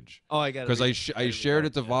voluntarism page. oh, I got Because I shared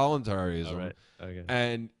it to voluntarism, All right. Okay.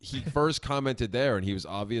 and he first commented there, and he was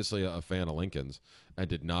obviously a fan of Lincoln's, and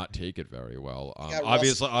did not take it very well. Yeah,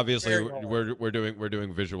 Obviously, very hard. we're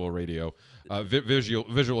doing visual radio,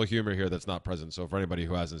 visual humor here that's not present. So for anybody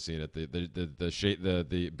who hasn't seen it,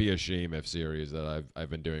 the Be a Shame If series that I've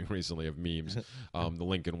been doing recently of memes, the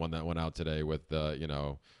Lincoln one that went out today with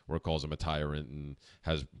where it calls him a tyrant and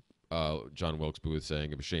has John Wilkes Booth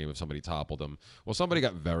saying it was a shame if somebody toppled him. Well, somebody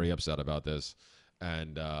got very upset about this,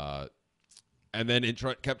 and then it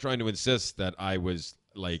kept trying to insist that I was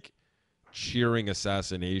like cheering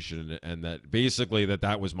assassination, and that basically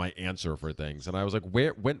that was my answer for things. And I was like,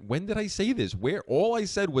 when did I say this? Where all I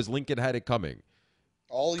said was Lincoln had it coming.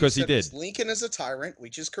 All you 'Cause he said did. was Lincoln is a tyrant,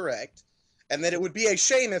 which is correct, and that it would be a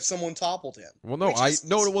shame if someone toppled him. Well, no, It's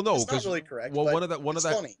not because really correct. well, but one of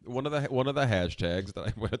it's funny. the hashtags that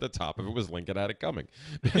I put at the top of it was Lincoln had it coming,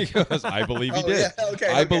 because I believe he Oh, did. yeah, okay,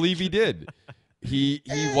 I okay. believe he did. He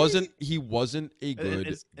Hey. wasn't a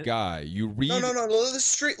good guy. You read No. Let's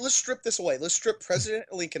strip this away. Let's strip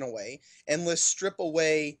President Lincoln away, and let's strip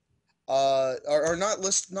away, or not.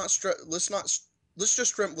 Let's just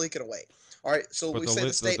strip Lincoln away. All right. So but we say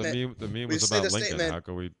the statement. the meme we was say about the Lincoln. statement- How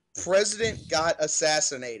can we? President got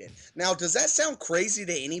assassinated. Now, does that sound crazy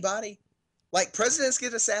to anybody? Like, presidents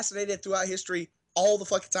get assassinated throughout history all the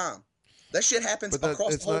fucking time. That shit happens But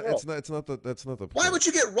across the whole world. that's not the point. Why would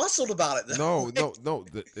you get rustled about it, though? No,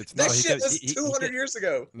 it's That not. shit he- was he- 200 years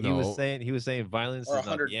ago. He was saying violence Or is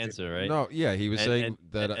not the 150. answer, right? No, yeah, he was saying And-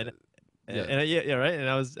 that. yeah, right. And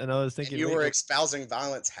I was And thinking, you wait, were espousing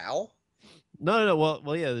violence how? no.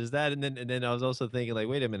 Well, yeah. There's that, and then I was also thinking, like,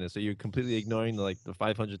 wait a minute. So you're completely ignoring the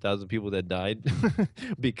 500,000 people that died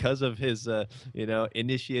because of his,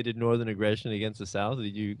 initiated northern aggression against the South.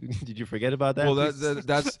 Did you forget about that? Well, please?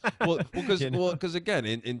 that's because You know? again,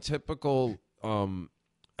 in typical,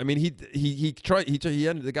 I mean, he tried.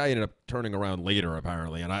 The guy ended up turning around later,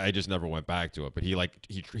 apparently, and I just never went back to it. But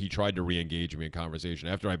he tried to re-engage me in conversation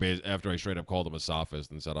after I straight up called him a sophist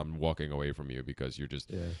and said, I'm walking away from you because you're just.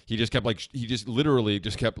 Yeah. He just kept literally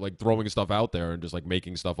kept throwing stuff out there and just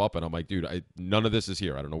making stuff up, and I'm like, dude, none of this is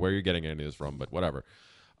here. I don't know where you're getting any of this from, but whatever.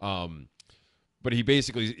 But he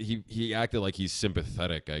basically he acted like he's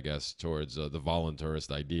sympathetic, I guess, towards the voluntarist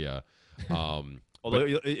idea. Although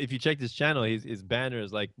if you check this channel, his banner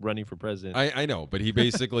is like running for president. I know, but he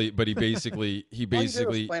basically All you did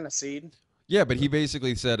was plant a seed. yeah, but he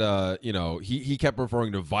basically said, he kept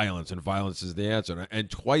referring to violence, and violence is the answer. And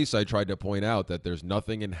twice I tried to point out that there's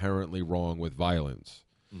nothing inherently wrong with violence.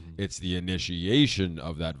 Mhm. It's the initiation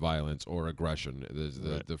of that violence or aggression, is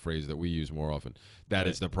the phrase that we use more often. That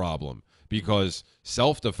is the problem, because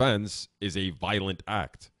self-defense is a violent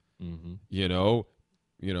act. Mhm.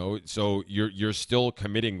 So you're still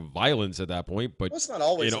committing violence at that point, but Well, it's not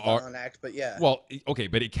always you a know, violent act, but yeah. well, okay,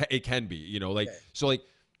 but it can be, Okay.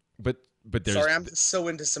 but there's Sorry, I'm so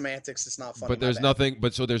into semantics, it's not funny. but my there's bad. nothing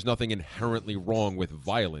there's nothing inherently wrong with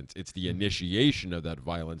violence. It's the initiation of that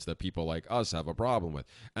violence that people like us have a problem with.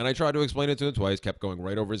 And I tried to explain it to him twice, kept going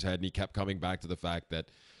right over his head, and he kept coming back to the fact that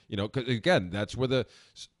 'cause again, that's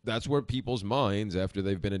where people's minds, after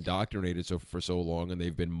they've been indoctrinated for so long and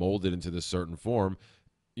they've been molded into this certain form,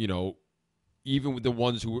 even with the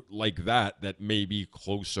ones who like that may be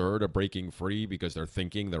closer to breaking free because they're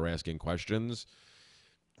thinking, they're asking questions.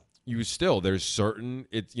 There's certain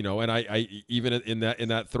and I even in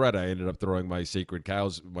that thread I ended up throwing my sacred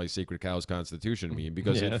cows constitution meme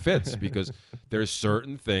because Yeah. it fits, because there's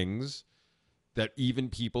certain things that even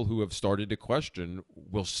people who have started to question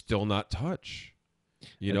will still not touch.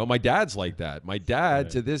 My dad's like that. My dad,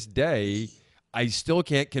 Right. to this day, I still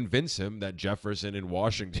can't convince him that Jefferson and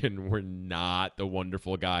Washington were not the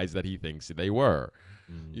wonderful guys that he thinks they were.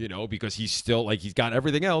 Because he's still he's got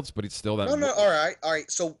everything else, but it's still that. No, all right.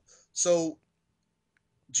 So,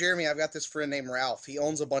 Jeremy, I've got this friend named Ralph. He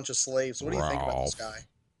owns a bunch of slaves. What do you think about this guy?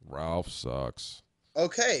 Ralph sucks.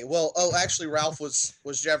 Okay, well, actually, Ralph was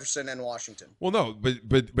Jefferson and Washington. Well, no,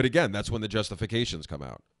 but again, that's when the justifications come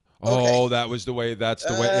out. Okay. Oh, that's the way it was. That's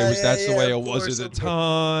the yeah, way it of was course, at of the course.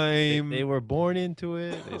 time. They were born into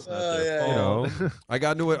it. It's not Oh, their yeah, fault. I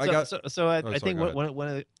got into it. I got. So I sorry, think go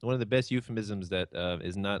one of the best euphemisms that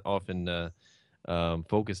is not often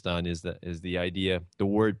focused on is the idea, the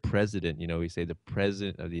word president. We say the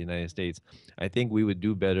president of the United States. I think we would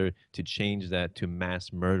do better to change that to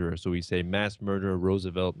mass murderer. So we say mass murderer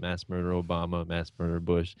Roosevelt, mass murderer Obama, mass murderer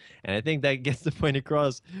Bush, and I think that gets the point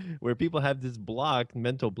across where people have this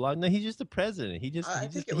mental block. No, he's just the president. He just I he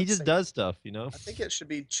think just it he would just say, does stuff. I think it should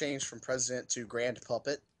be changed from president to grand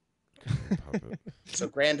puppet. Puppet. So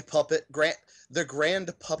grand puppet, the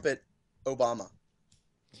grand puppet Obama.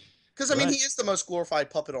 Because I mean, Right. he is the most glorified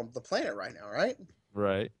puppet on the planet right now, right?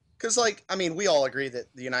 Right. Because like, I mean, we all agree that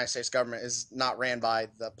the United States government is not ran by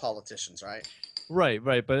the politicians, right? Right,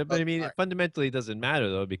 right, but I mean, Alright. fundamentally, it doesn't matter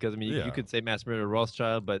though, because I mean, you Yeah. could say mass murder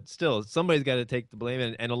Rothschild, but still, somebody's got to take the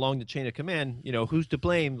blame, and along the chain of command, who's to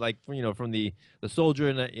blame? Like, from the soldier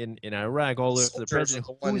in Iraq all the way up to the Soldiers are president,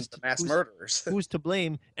 the ones, the mass murderers. who's to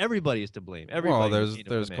blame? Everybody is to blame. Well, Everybody. in the there's chain of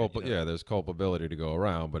there's command, there's culpability to go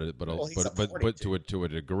around, but Well, he's a party but to a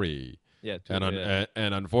degree. Yeah, And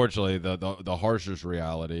unfortunately, the harshest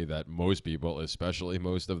reality that most people, especially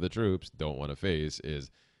most of the troops, don't want to face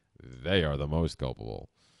is they are the most culpable.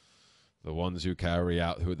 The ones who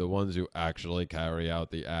actually carry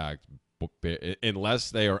out the act,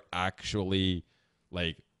 unless they are actually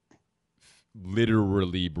like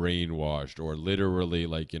literally brainwashed or literally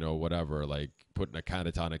whatever, like put in a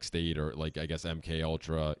catatonic state, or like I guess MK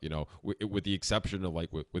Ultra, with the exception of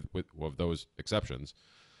like with those exceptions.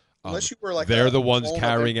 Unless you were like they're a the ones clone of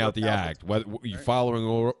carrying Emperor out the Palpatine, act, whether you right? following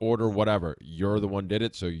order, whatever. You're the one did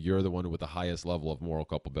it, so you're the one with the highest level of moral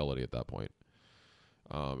culpability at that point.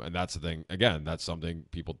 And that's the thing. Again, that's something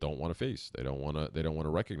people don't want to face. They don't want to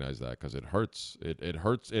recognize that because it hurts. It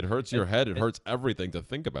hurts your head. It hurts everything to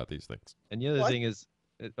think about these things. And the other What? thing is,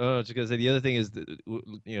 just gonna say the other thing is,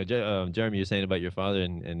 Jeremy, you're saying about your father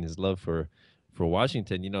and his love for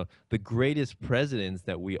Washington. The greatest presidents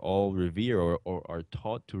that we all revere or are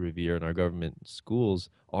taught to revere in our government schools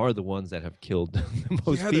are the ones that have killed the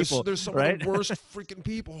most people. There's some right? of the worst freaking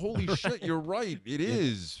people. Holy shit, you're right. It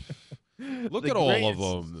is. Look The at all of greatest.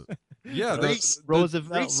 them. Yeah, Greece,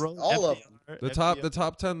 Roosevelt, Greece, all of them. the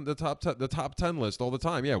top 10 list all the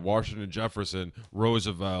time. Yeah, Washington, Jefferson,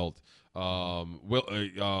 Roosevelt,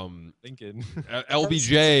 Lincoln.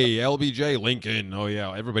 LBJ, Lincoln. Oh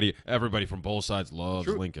yeah, everybody from both sides loves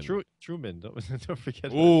Lincoln. Truman. Don't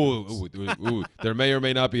forget. Ooh. There may or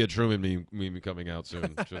may not be a Truman meme coming out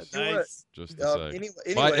soon. Just, Nice. just to say. Anyways,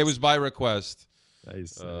 It was by request.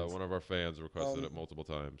 Nice. One of our fans requested it multiple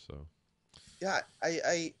times. So yeah,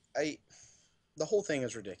 I the whole thing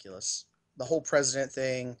is ridiculous. The whole president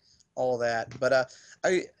thing, all that. But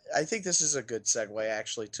I think this is a good segue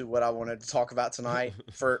actually to what I wanted to talk about tonight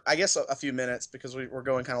for I guess a few minutes because we're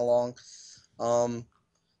going kind of long.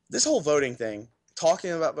 This whole voting thing,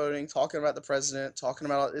 talking about voting, talking about the president, talking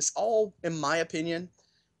about it's all, in my opinion,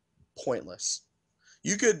 pointless.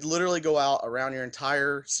 You could literally go out around your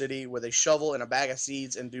entire city with a shovel and a bag of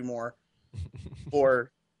seeds and do more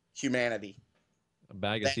for humanity. A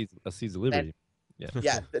bag of seeds of liberty.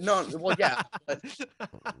 Yeah, no, well, yeah, but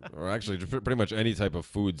or actually, just pretty much any type of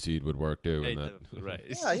food seed would work too. In that. Right.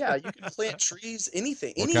 yeah, you could plant trees,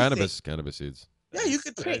 anything, Or anything. cannabis seeds. Yeah, you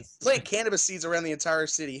could plant cannabis seeds around the entire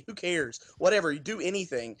city. Who cares? Whatever, you do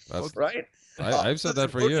anything, right? I've said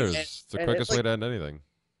that for years. It's the quickest way to end anything.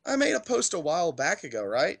 I made a post a while back ago,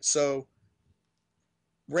 right? So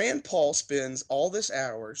Rand Paul spends all this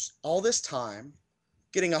hours, all this time,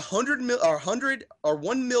 getting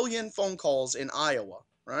 1 million phone calls in Iowa,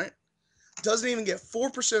 right? Doesn't even get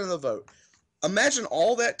 4% of the vote. Imagine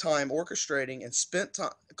all that time orchestrating and spent time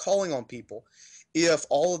calling on people if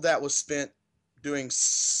all of that was spent doing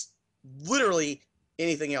literally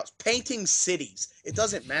anything else. Painting cities. It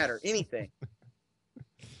doesn't matter. Anything.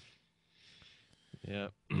 Yeah.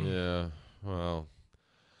 Yeah. Well.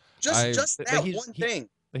 Just that one thing.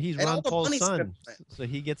 But he's And all Ron the Paul's money's son, spent. so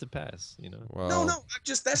he gets a pass. Well. No.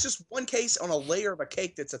 That's just one case on a layer of a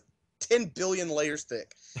cake that's a 10 billion layers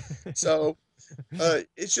thick. So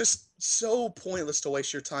it's just so pointless to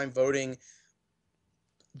waste your time voting,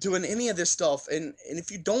 doing any of this stuff. And if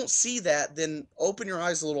you don't see that, then open your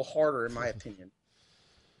eyes a little harder, in my opinion.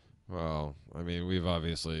 Well, I mean, we've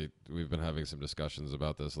been having some discussions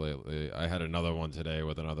about this lately. I had another one today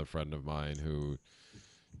with another friend of mine who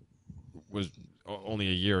was only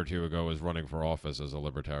a year or two ago was running for office as a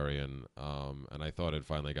libertarian, and I thought had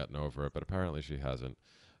finally gotten over it, but apparently she hasn't.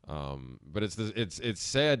 But it's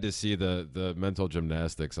sad to see the mental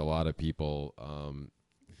gymnastics a lot of people,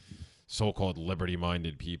 so-called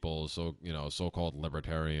liberty-minded people, so-called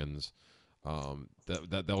libertarians,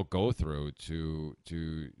 that they'll go through to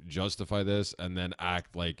justify this and then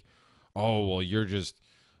act like, oh well, you're just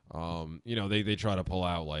You know, they try to pull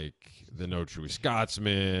out like the No True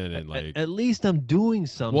Scotsman and like. At least I'm doing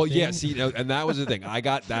something. Well, yeah. See, and that was the thing. I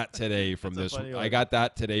got that today from That's a this. funny I one. got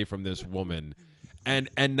that today from this woman, and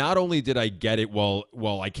not only did I get it, well,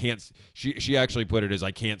 I can't. She actually put it as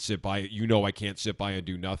I can't sit by. You know, I can't sit by and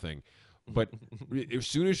do nothing. But as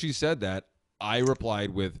soon as she said that, I replied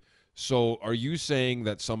with, "So, are you saying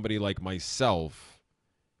that somebody like myself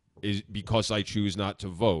is because I choose not to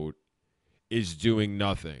vote?" is doing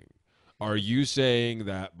nothing? Are you saying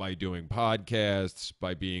that by doing podcasts,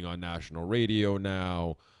 by being on national radio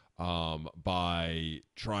now, by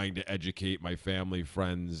trying to educate my family,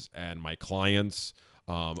 friends, and my clients,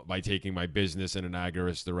 by taking my business in an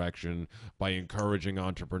agorist direction, by encouraging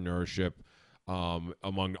entrepreneurship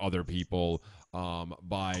among other people,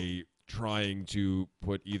 by trying to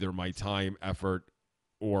put either my time, effort,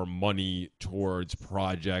 or money towards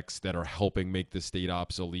projects that are helping make the state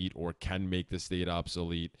obsolete or can make the state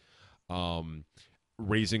obsolete,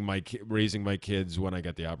 raising my kids when I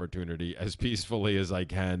get the opportunity as peacefully as I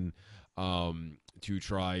can, to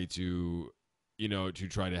try to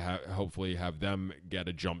hopefully have them get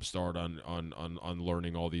a jump start on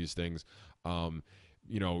learning all these things, starting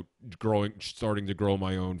to grow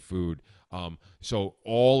my own food. So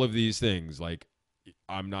all of these things, like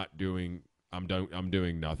I'm doing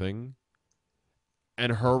nothing.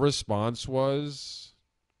 And her response was,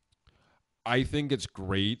 I think it's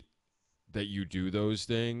great that you do those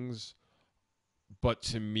things, but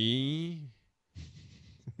to me,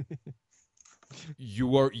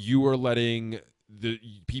 you are letting the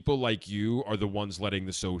people like you are the ones letting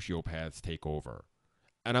the sociopaths take over.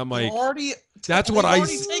 And I'm like, that's what I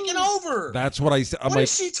taken over. That's what I said. What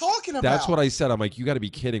is she talking about? That's what I said. I'm like, you got to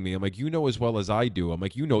be kidding me. I'm like, you know as well as I do. I'm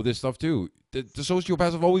like, you know this stuff too. The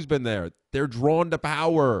sociopaths have always been there. They're drawn to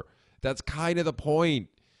power. That's kind of the point.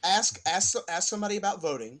 Ask somebody about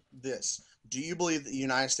voting. This: do you believe that the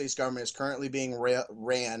United States government is currently being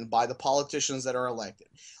ran by the politicians that are elected?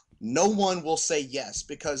 No one will say yes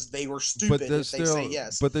because they were stupid if they say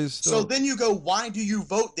yes. But there's still. So then you go, why do you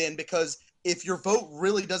vote then? Because if your vote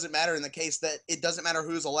really doesn't matter in the case that it doesn't matter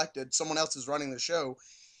who's elected, someone else is running the show.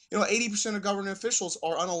 80% of government officials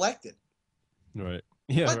are unelected. Right.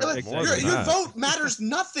 Yeah. Right. Exactly. Your vote matters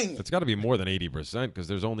nothing. It's got to be more than 80% because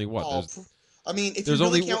there's only what? If you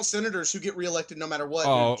really count senators who get reelected no matter what,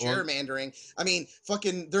 gerrymandering,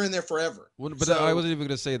 they're in there forever. Well, but I wasn't even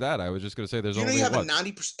going to say that. I was just going to say there's only you have a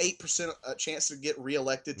 98% chance to get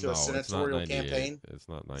reelected to a senatorial campaign? It's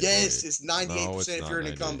not 98. Yes, it's 98% if you're an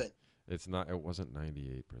incumbent. It's not. It wasn't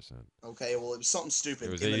 98%. Okay, well, it was something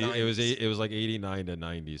stupid. It was like 89 to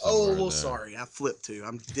 90. Oh, well, sorry, I flipped too.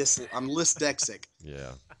 I'm dyslexic.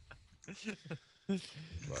 Yeah.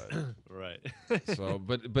 But, right. So,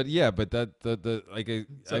 but yeah, but they're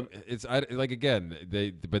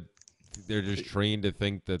just trained to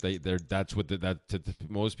think that that's what to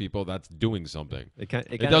most people that's doing something.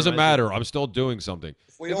 It doesn't matter. I'm still doing something.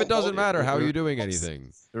 If it doesn't matter, how are you doing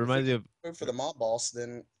anything? It reminds me of for the mob boss,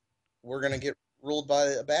 then we're gonna get ruled by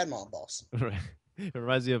a bad mob boss. Right. It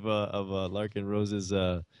reminds me of Larkin Rose's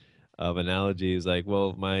of analogy. Is like,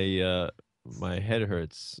 well, my head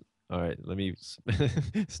hurts. All right, let me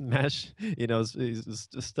smash,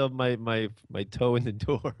 stub my toe in the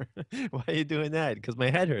door. Why are you doing that? Because my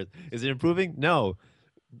head hurts. Is it improving? No.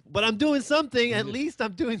 But I'm doing something. At least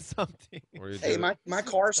I'm doing something. Hey, my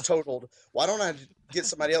car's totaled. Why don't I get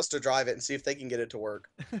somebody else to drive it and see if they can get it to work?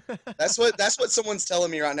 That's what someone's telling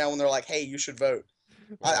me right now when they're like, hey, you should vote.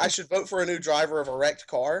 I should vote for a new driver of a wrecked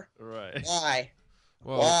car? Right. Why?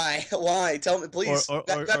 Well, Why? Tell me, please.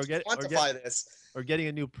 Quantify this. Or getting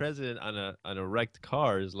a new president on a wrecked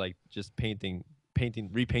car is like just repainting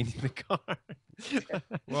the car.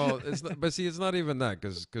 Well, it's not even that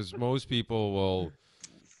because most people will,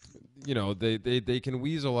 they can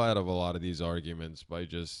weasel out of a lot of these arguments by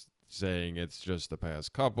just saying it's just the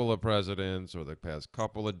past couple of presidents or the past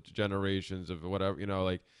couple of generations of whatever,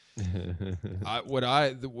 one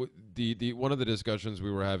of the discussions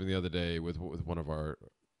we were having the other day with one of our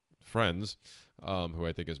friends, who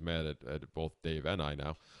I think is mad at both Dave and I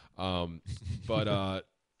now. But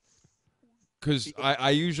because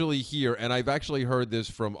I usually hear, and I've actually heard this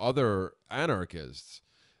from other anarchists,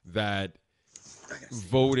 that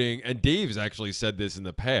voting, and Dave's actually said this in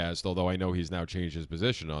the past, although I know he's now changed his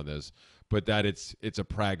position on this, but that it's a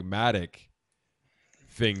pragmatic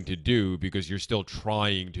thing to do because you're still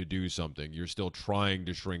trying to do something. You're still trying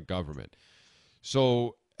to shrink government.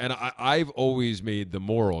 So And I've always made the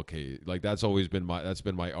moral case. Like that's been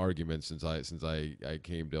my argument since I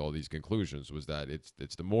came to all these conclusions, was that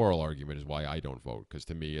it's the moral argument is why I don't vote, because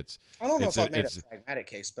to me I don't know it's if I've made a pragmatic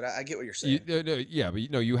case, but I get what you're you, saying. no, yeah, but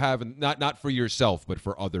you haven't, not for yourself, but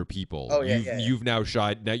for other people. Oh, yeah, You've now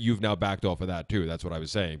you've now backed off of that too. That's what I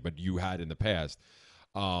was saying. But you had in the past.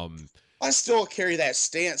 I still carry that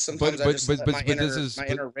stance. Sometimes I just let my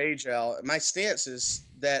inner rage out. My stance is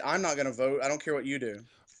that I'm not going to vote. I don't care what you do.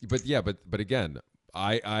 But yeah, but again,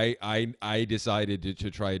 I decided to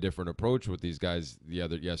try a different approach with these guys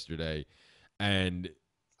yesterday, and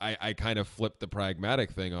I kind of flipped the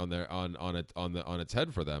pragmatic thing on its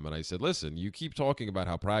head for them, and I said, listen, you keep talking about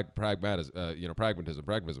how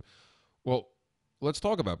pragmatism. Well, let's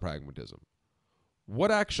talk about pragmatism. What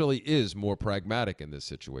actually is more pragmatic in this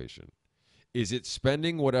situation? Is it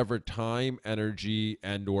spending whatever time, energy,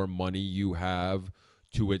 and or money you have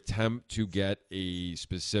to attempt to get a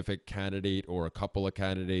specific candidate or a couple of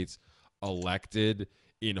candidates elected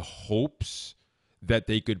in hopes that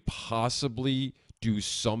they could possibly do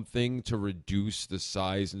something to reduce the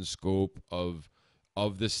size and scope of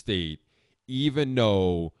the state, even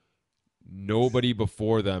though nobody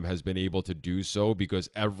before them has been able to do so, because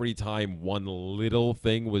every time one little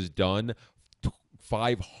thing was done,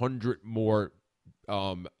 500 more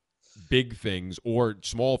big things or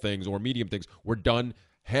small things or medium things were done,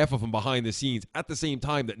 half of them behind the scenes at the same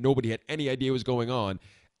time, that nobody had any idea was going on,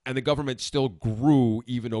 and the government still grew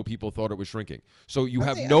even though people thought it was shrinking. So you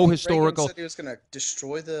have no historical. Reagan said he was going to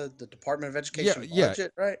destroy the Department of Education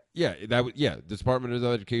budget, right? Yeah, the Department of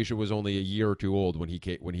Education was only a year or two old when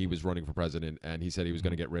he was running for president, and he said he was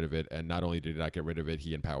going to get rid of it. And not only did he not get rid of it,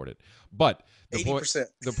 he empowered it. But the 80%.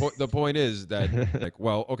 The point is that like,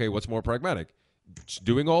 well, okay, what's more pragmatic?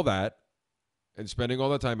 Doing all that and spending all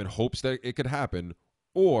that time in hopes that it could happen,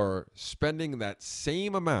 or spending that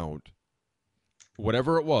same amount,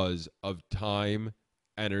 whatever it was, of time,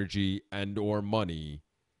 energy, and or money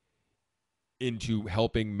into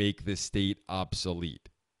helping make the state obsolete,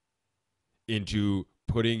 into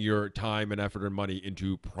putting your time and effort and money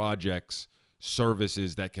into projects,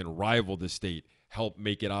 services that can rival the state, help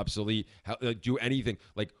make it obsolete, do anything.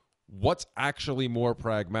 Like, what's actually more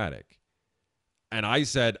pragmatic? And I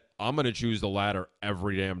said, I'm going to choose the latter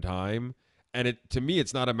every damn time. And to me,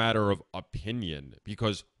 it's not a matter of opinion,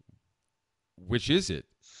 because which is it?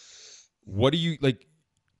 What do you like?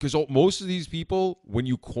 Because most of these people, when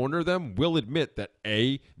you corner them, will admit that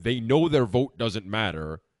A, they know their vote doesn't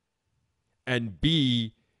matter, and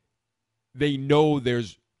B, they know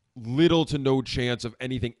there's little to no chance of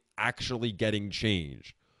anything actually getting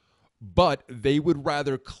changed. But they would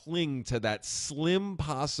rather cling to that slim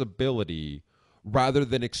possibility rather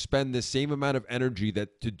than expend the same amount of energy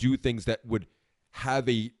to do things that would have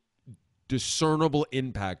a discernible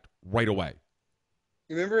impact right away.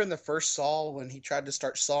 You remember in the first Saw when he tried to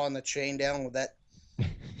start sawing the chain down with that?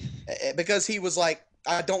 Because he was like,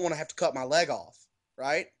 I don't want to have to cut my leg off,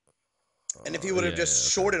 right? And if he would have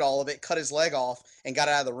shorted all of it, cut his leg off, and got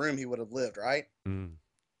out of the room, he would have lived, right? Mm.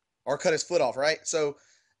 Or cut his foot off, right? So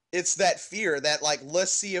it's that fear that, like,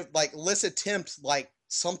 let's attempt, like,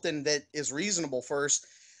 something that is reasonable first.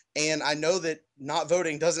 And I know that not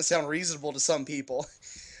voting doesn't sound reasonable to some people,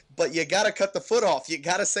 but you got to cut the foot off. You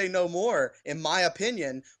got to say no more, in my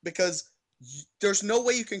opinion, because there's no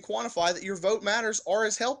way you can quantify that your vote matters or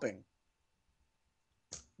is helping.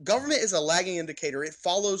 Government is a lagging indicator. It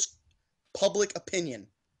follows public opinion.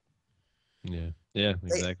 Yeah,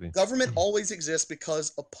 exactly. Government always exists because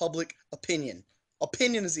of public opinion.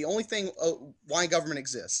 Opinion is the only thing why government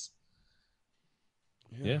exists.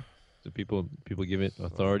 Yeah. So people give it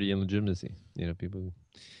authority and legitimacy. You know, people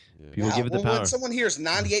give it the power. When someone hears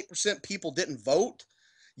 98% people didn't vote,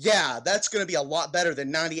 yeah, that's going to be a lot better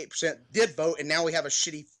than 98% did vote, and now we have a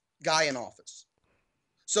shitty guy in office.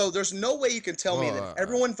 So there's no way you can tell me that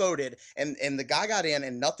everyone voted and the guy got in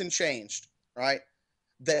and nothing changed, right?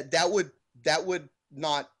 That would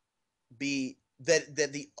not be that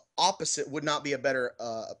the opposite would not be a better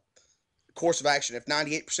course of action. If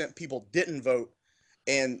 98% people didn't vote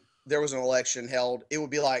and there was an election held, it would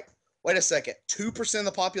be like, wait a second, 2% of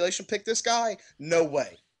the population picked this guy? No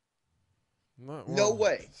way. No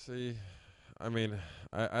way. See, I mean,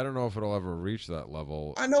 I don't know if it'll ever reach that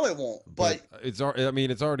level. I know it won't, but it's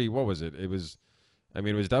already, what was it? It was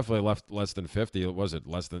definitely less than 50. Was it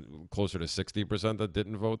closer to 60% that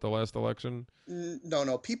didn't vote the last election?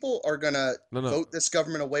 No. People are going to vote this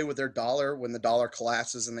government away with their dollar when the dollar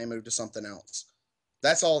collapses and they move to something else.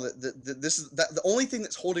 That's all the only thing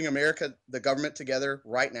that's holding America, the government, together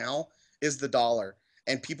right now is the dollar,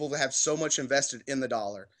 and people have so much invested in the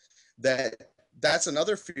dollar that that's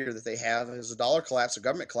another fear that they have is a dollar collapse, a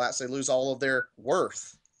government collapse, they lose all of their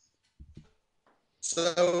worth.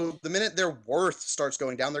 So the minute their worth starts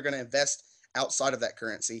going down, they're going to invest outside of that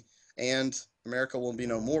currency, and America will be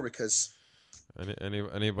no more because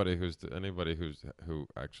Anybody who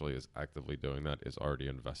actually is actively doing that is already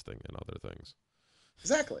investing in other things.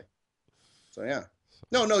 exactly. So yeah,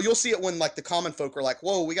 no, you'll see it when like the common folk are like,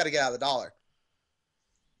 "Whoa, we got to get out of the dollar."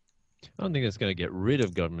 I don't think it's going to get rid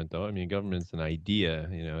of government, though. I mean, government's an idea.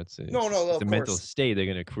 It's a of mental course. state. They're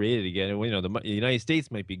going to create it again. The United States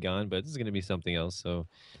might be gone, but this is going to be something else. So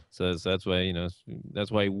that's why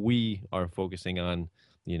that's why we are focusing on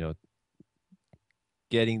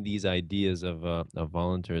getting these ideas of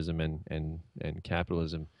voluntarism and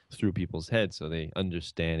capitalism through people's heads, so they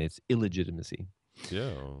understand its illegitimacy. Yeah,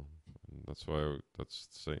 that's why. That's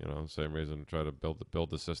same reason to try to build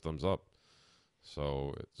the systems up.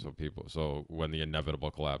 So when the inevitable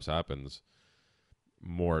collapse happens,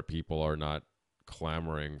 more people are not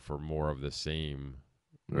clamoring for more of the same,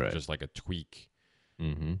 Right. just like a tweak.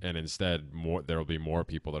 Mm-hmm. And instead, there'll be more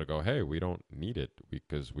people that go, "Hey, we don't need it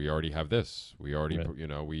because we already have this. We already,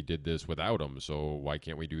 Right. we did this without them. So why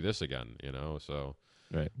can't we do this again? So,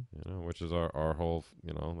 Right. which is our whole,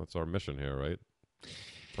 that's our mission here, right?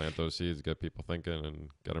 Plant those seeds, get people thinking, and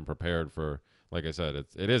get them prepared for. Like I said,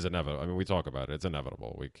 it is inevitable. I mean, we talk about it. It's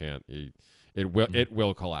inevitable. We can't. It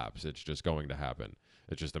will collapse. It's just going to happen.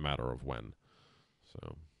 It's just a matter of when.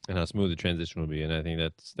 So. And how smooth the transition will be, and I think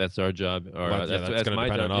that's our job. Or that's that's going to my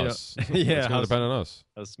depend job. on us. Yeah, it's going to depend on us.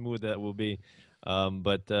 How smooth that will be.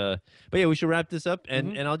 But yeah, we should wrap this up.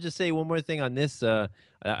 And Mhm. I'll just say one more thing on this.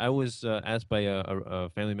 I was asked by a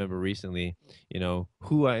family member recently,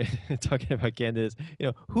 who I talking about candidates,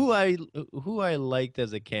 who I liked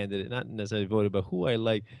as a candidate, not necessarily voted, but who I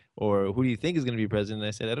like, or who do you think is going to be president? And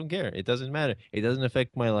I said, I don't care. It doesn't matter. It doesn't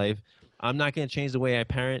affect my life. I'm not going to change the way I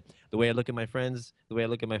parent, the way I look at my friends, the way I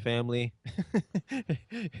look at my family,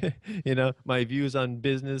 my views on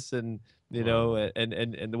business and Wow.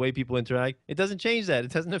 and the way people interact. It doesn't change that.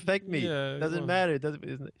 It doesn't affect me. Yeah. It doesn't Well, matter. It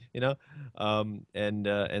doesn't,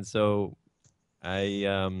 and so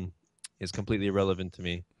it's completely irrelevant to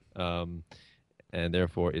me. And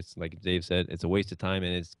therefore, it's like Dave said, it's a waste of time,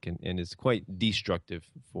 and it's quite destructive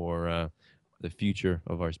for the future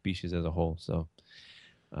of our species as a whole. So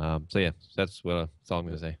yeah, that's all I'm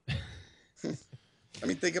going to say. I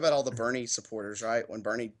mean, think about all the Bernie supporters, right?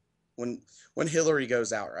 When Hillary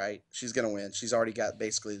goes out, right? She's going to win. She's already got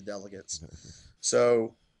basically the delegates.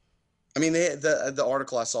 So, I mean, the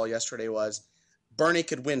article I saw yesterday was Bernie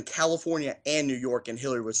could win California and New York, and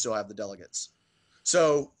Hillary would still have the delegates.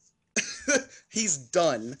 So he's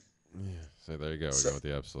done. Yeah. So there you go. We're going with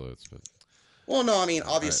the absolutes. But Well, no, I mean,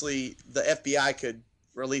 obviously the FBI could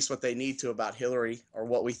release what they need to about Hillary or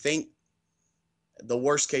what we think the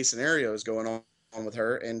worst case scenario is going on with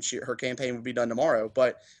her, and her campaign would be done tomorrow.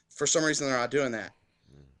 But for some reason, they're not doing that.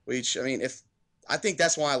 Which, I mean, I think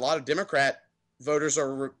that's why a lot of Democrat voters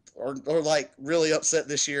are like really upset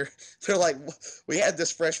this year. They're like, we had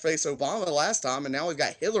this fresh face Obama last time, and now we've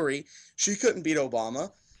got Hillary. She couldn't beat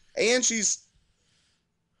Obama, and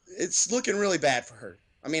it's looking really bad for her.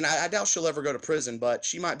 I mean, I doubt she'll ever go to prison, but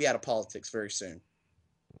she might be out of politics very soon.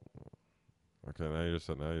 okay, now you're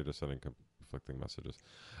just sending conflicting messages.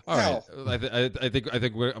 All right, I think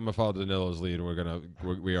I'm gonna follow Danilo's lead, and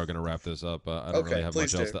we are gonna wrap this up. I don't really have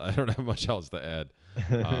much else. I don't have much else to add.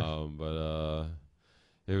 But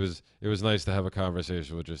it was nice to have a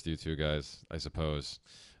conversation with just you two guys, I suppose.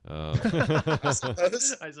 I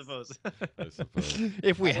suppose. I suppose. I suppose.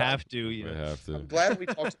 If we have to, We have to. I'm glad we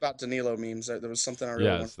talked about Danilo memes. There was something I really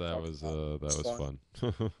wanted to that talk was about. that was fun.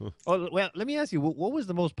 Oh well, let me ask you, what was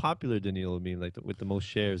the most popular Danilo meme, like with the most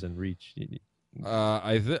shares and reach?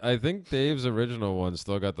 I think Dave's original one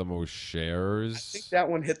still got the most shares. I think that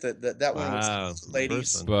one hit that one Wow, was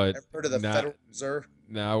ladies. first But I've heard of the Federal Reserve.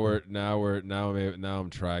 now I'm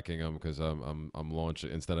tracking them because I'm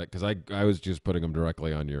launching instead of because I was just putting them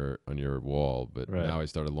directly on your wall, but Right. now I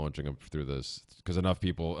started launching them through this because enough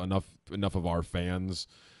of our fans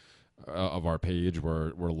of our page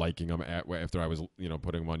were liking them after I was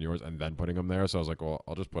putting them on yours and then putting them there. So I was like, well,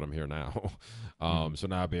 I'll just put them here now. So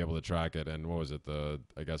now I'll be able to track it. And what was it?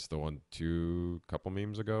 I guess the one couple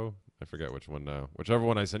memes ago. I forget which one now. Whichever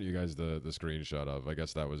one I sent you guys the screenshot of. I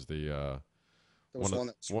guess that was the There was one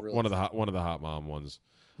that's really one of the hot mom ones.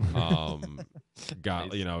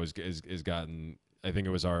 Got is gotten. I think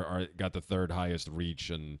it was our got the third highest reach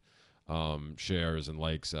and shares and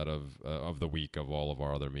likes out of the week of all of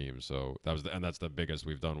our other memes. So that's the biggest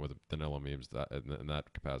we've done with Danilo memes in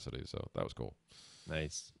that capacity. So that was cool.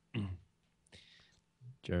 Nice.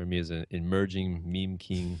 Jeremy is an emerging meme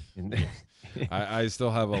king. I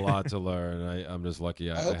still have a lot to learn. I'm just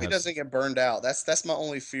lucky. I hope he have doesn't get burned out. That's my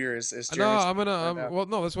only fear is No, Jeremy's I'm gonna. burned out. Well,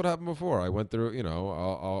 no, that's what happened before. I went through.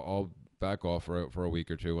 I'll back off for a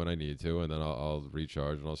week or two when I need to, and then I'll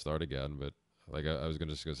recharge and I'll start again. But like I was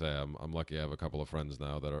just gonna say, I'm lucky. I have a couple of friends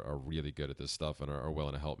now that are really good at this stuff and are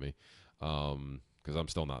willing to help me. Because I'm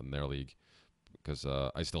still not in their league. Because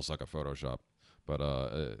I still suck at Photoshop. But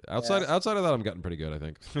outside of that, I'm getting pretty good, I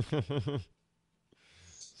think.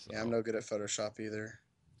 Yeah, I'm no good at Photoshop either.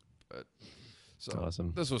 But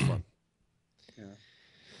Awesome. This was fun. Yeah.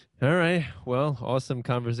 All right. Well, awesome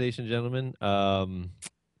conversation, gentlemen.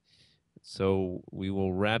 So we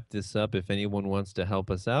will wrap this up. If anyone wants to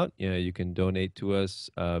help us out, you can donate to us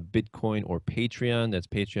Bitcoin or Patreon. That's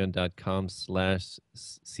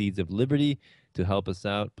patreon.com/Seeds of Liberty to help us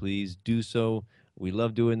out. Please do so. We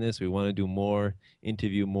love doing this. We want to do more,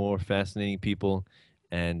 interview more fascinating people,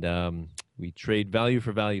 and we trade value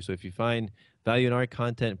for value. So if you find value in our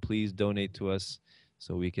content, please donate to us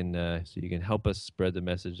so we can so you can help us spread the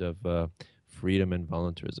message of freedom and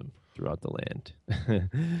voluntarism throughout the land.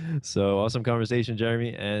 So awesome conversation,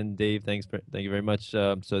 Jeremy and Dave. Thank you very much.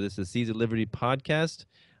 So this is Seeds of Liberty podcast.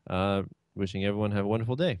 Wishing everyone have a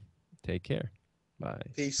wonderful day. Take care. Bye.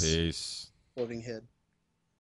 Peace. Peace. Floating head.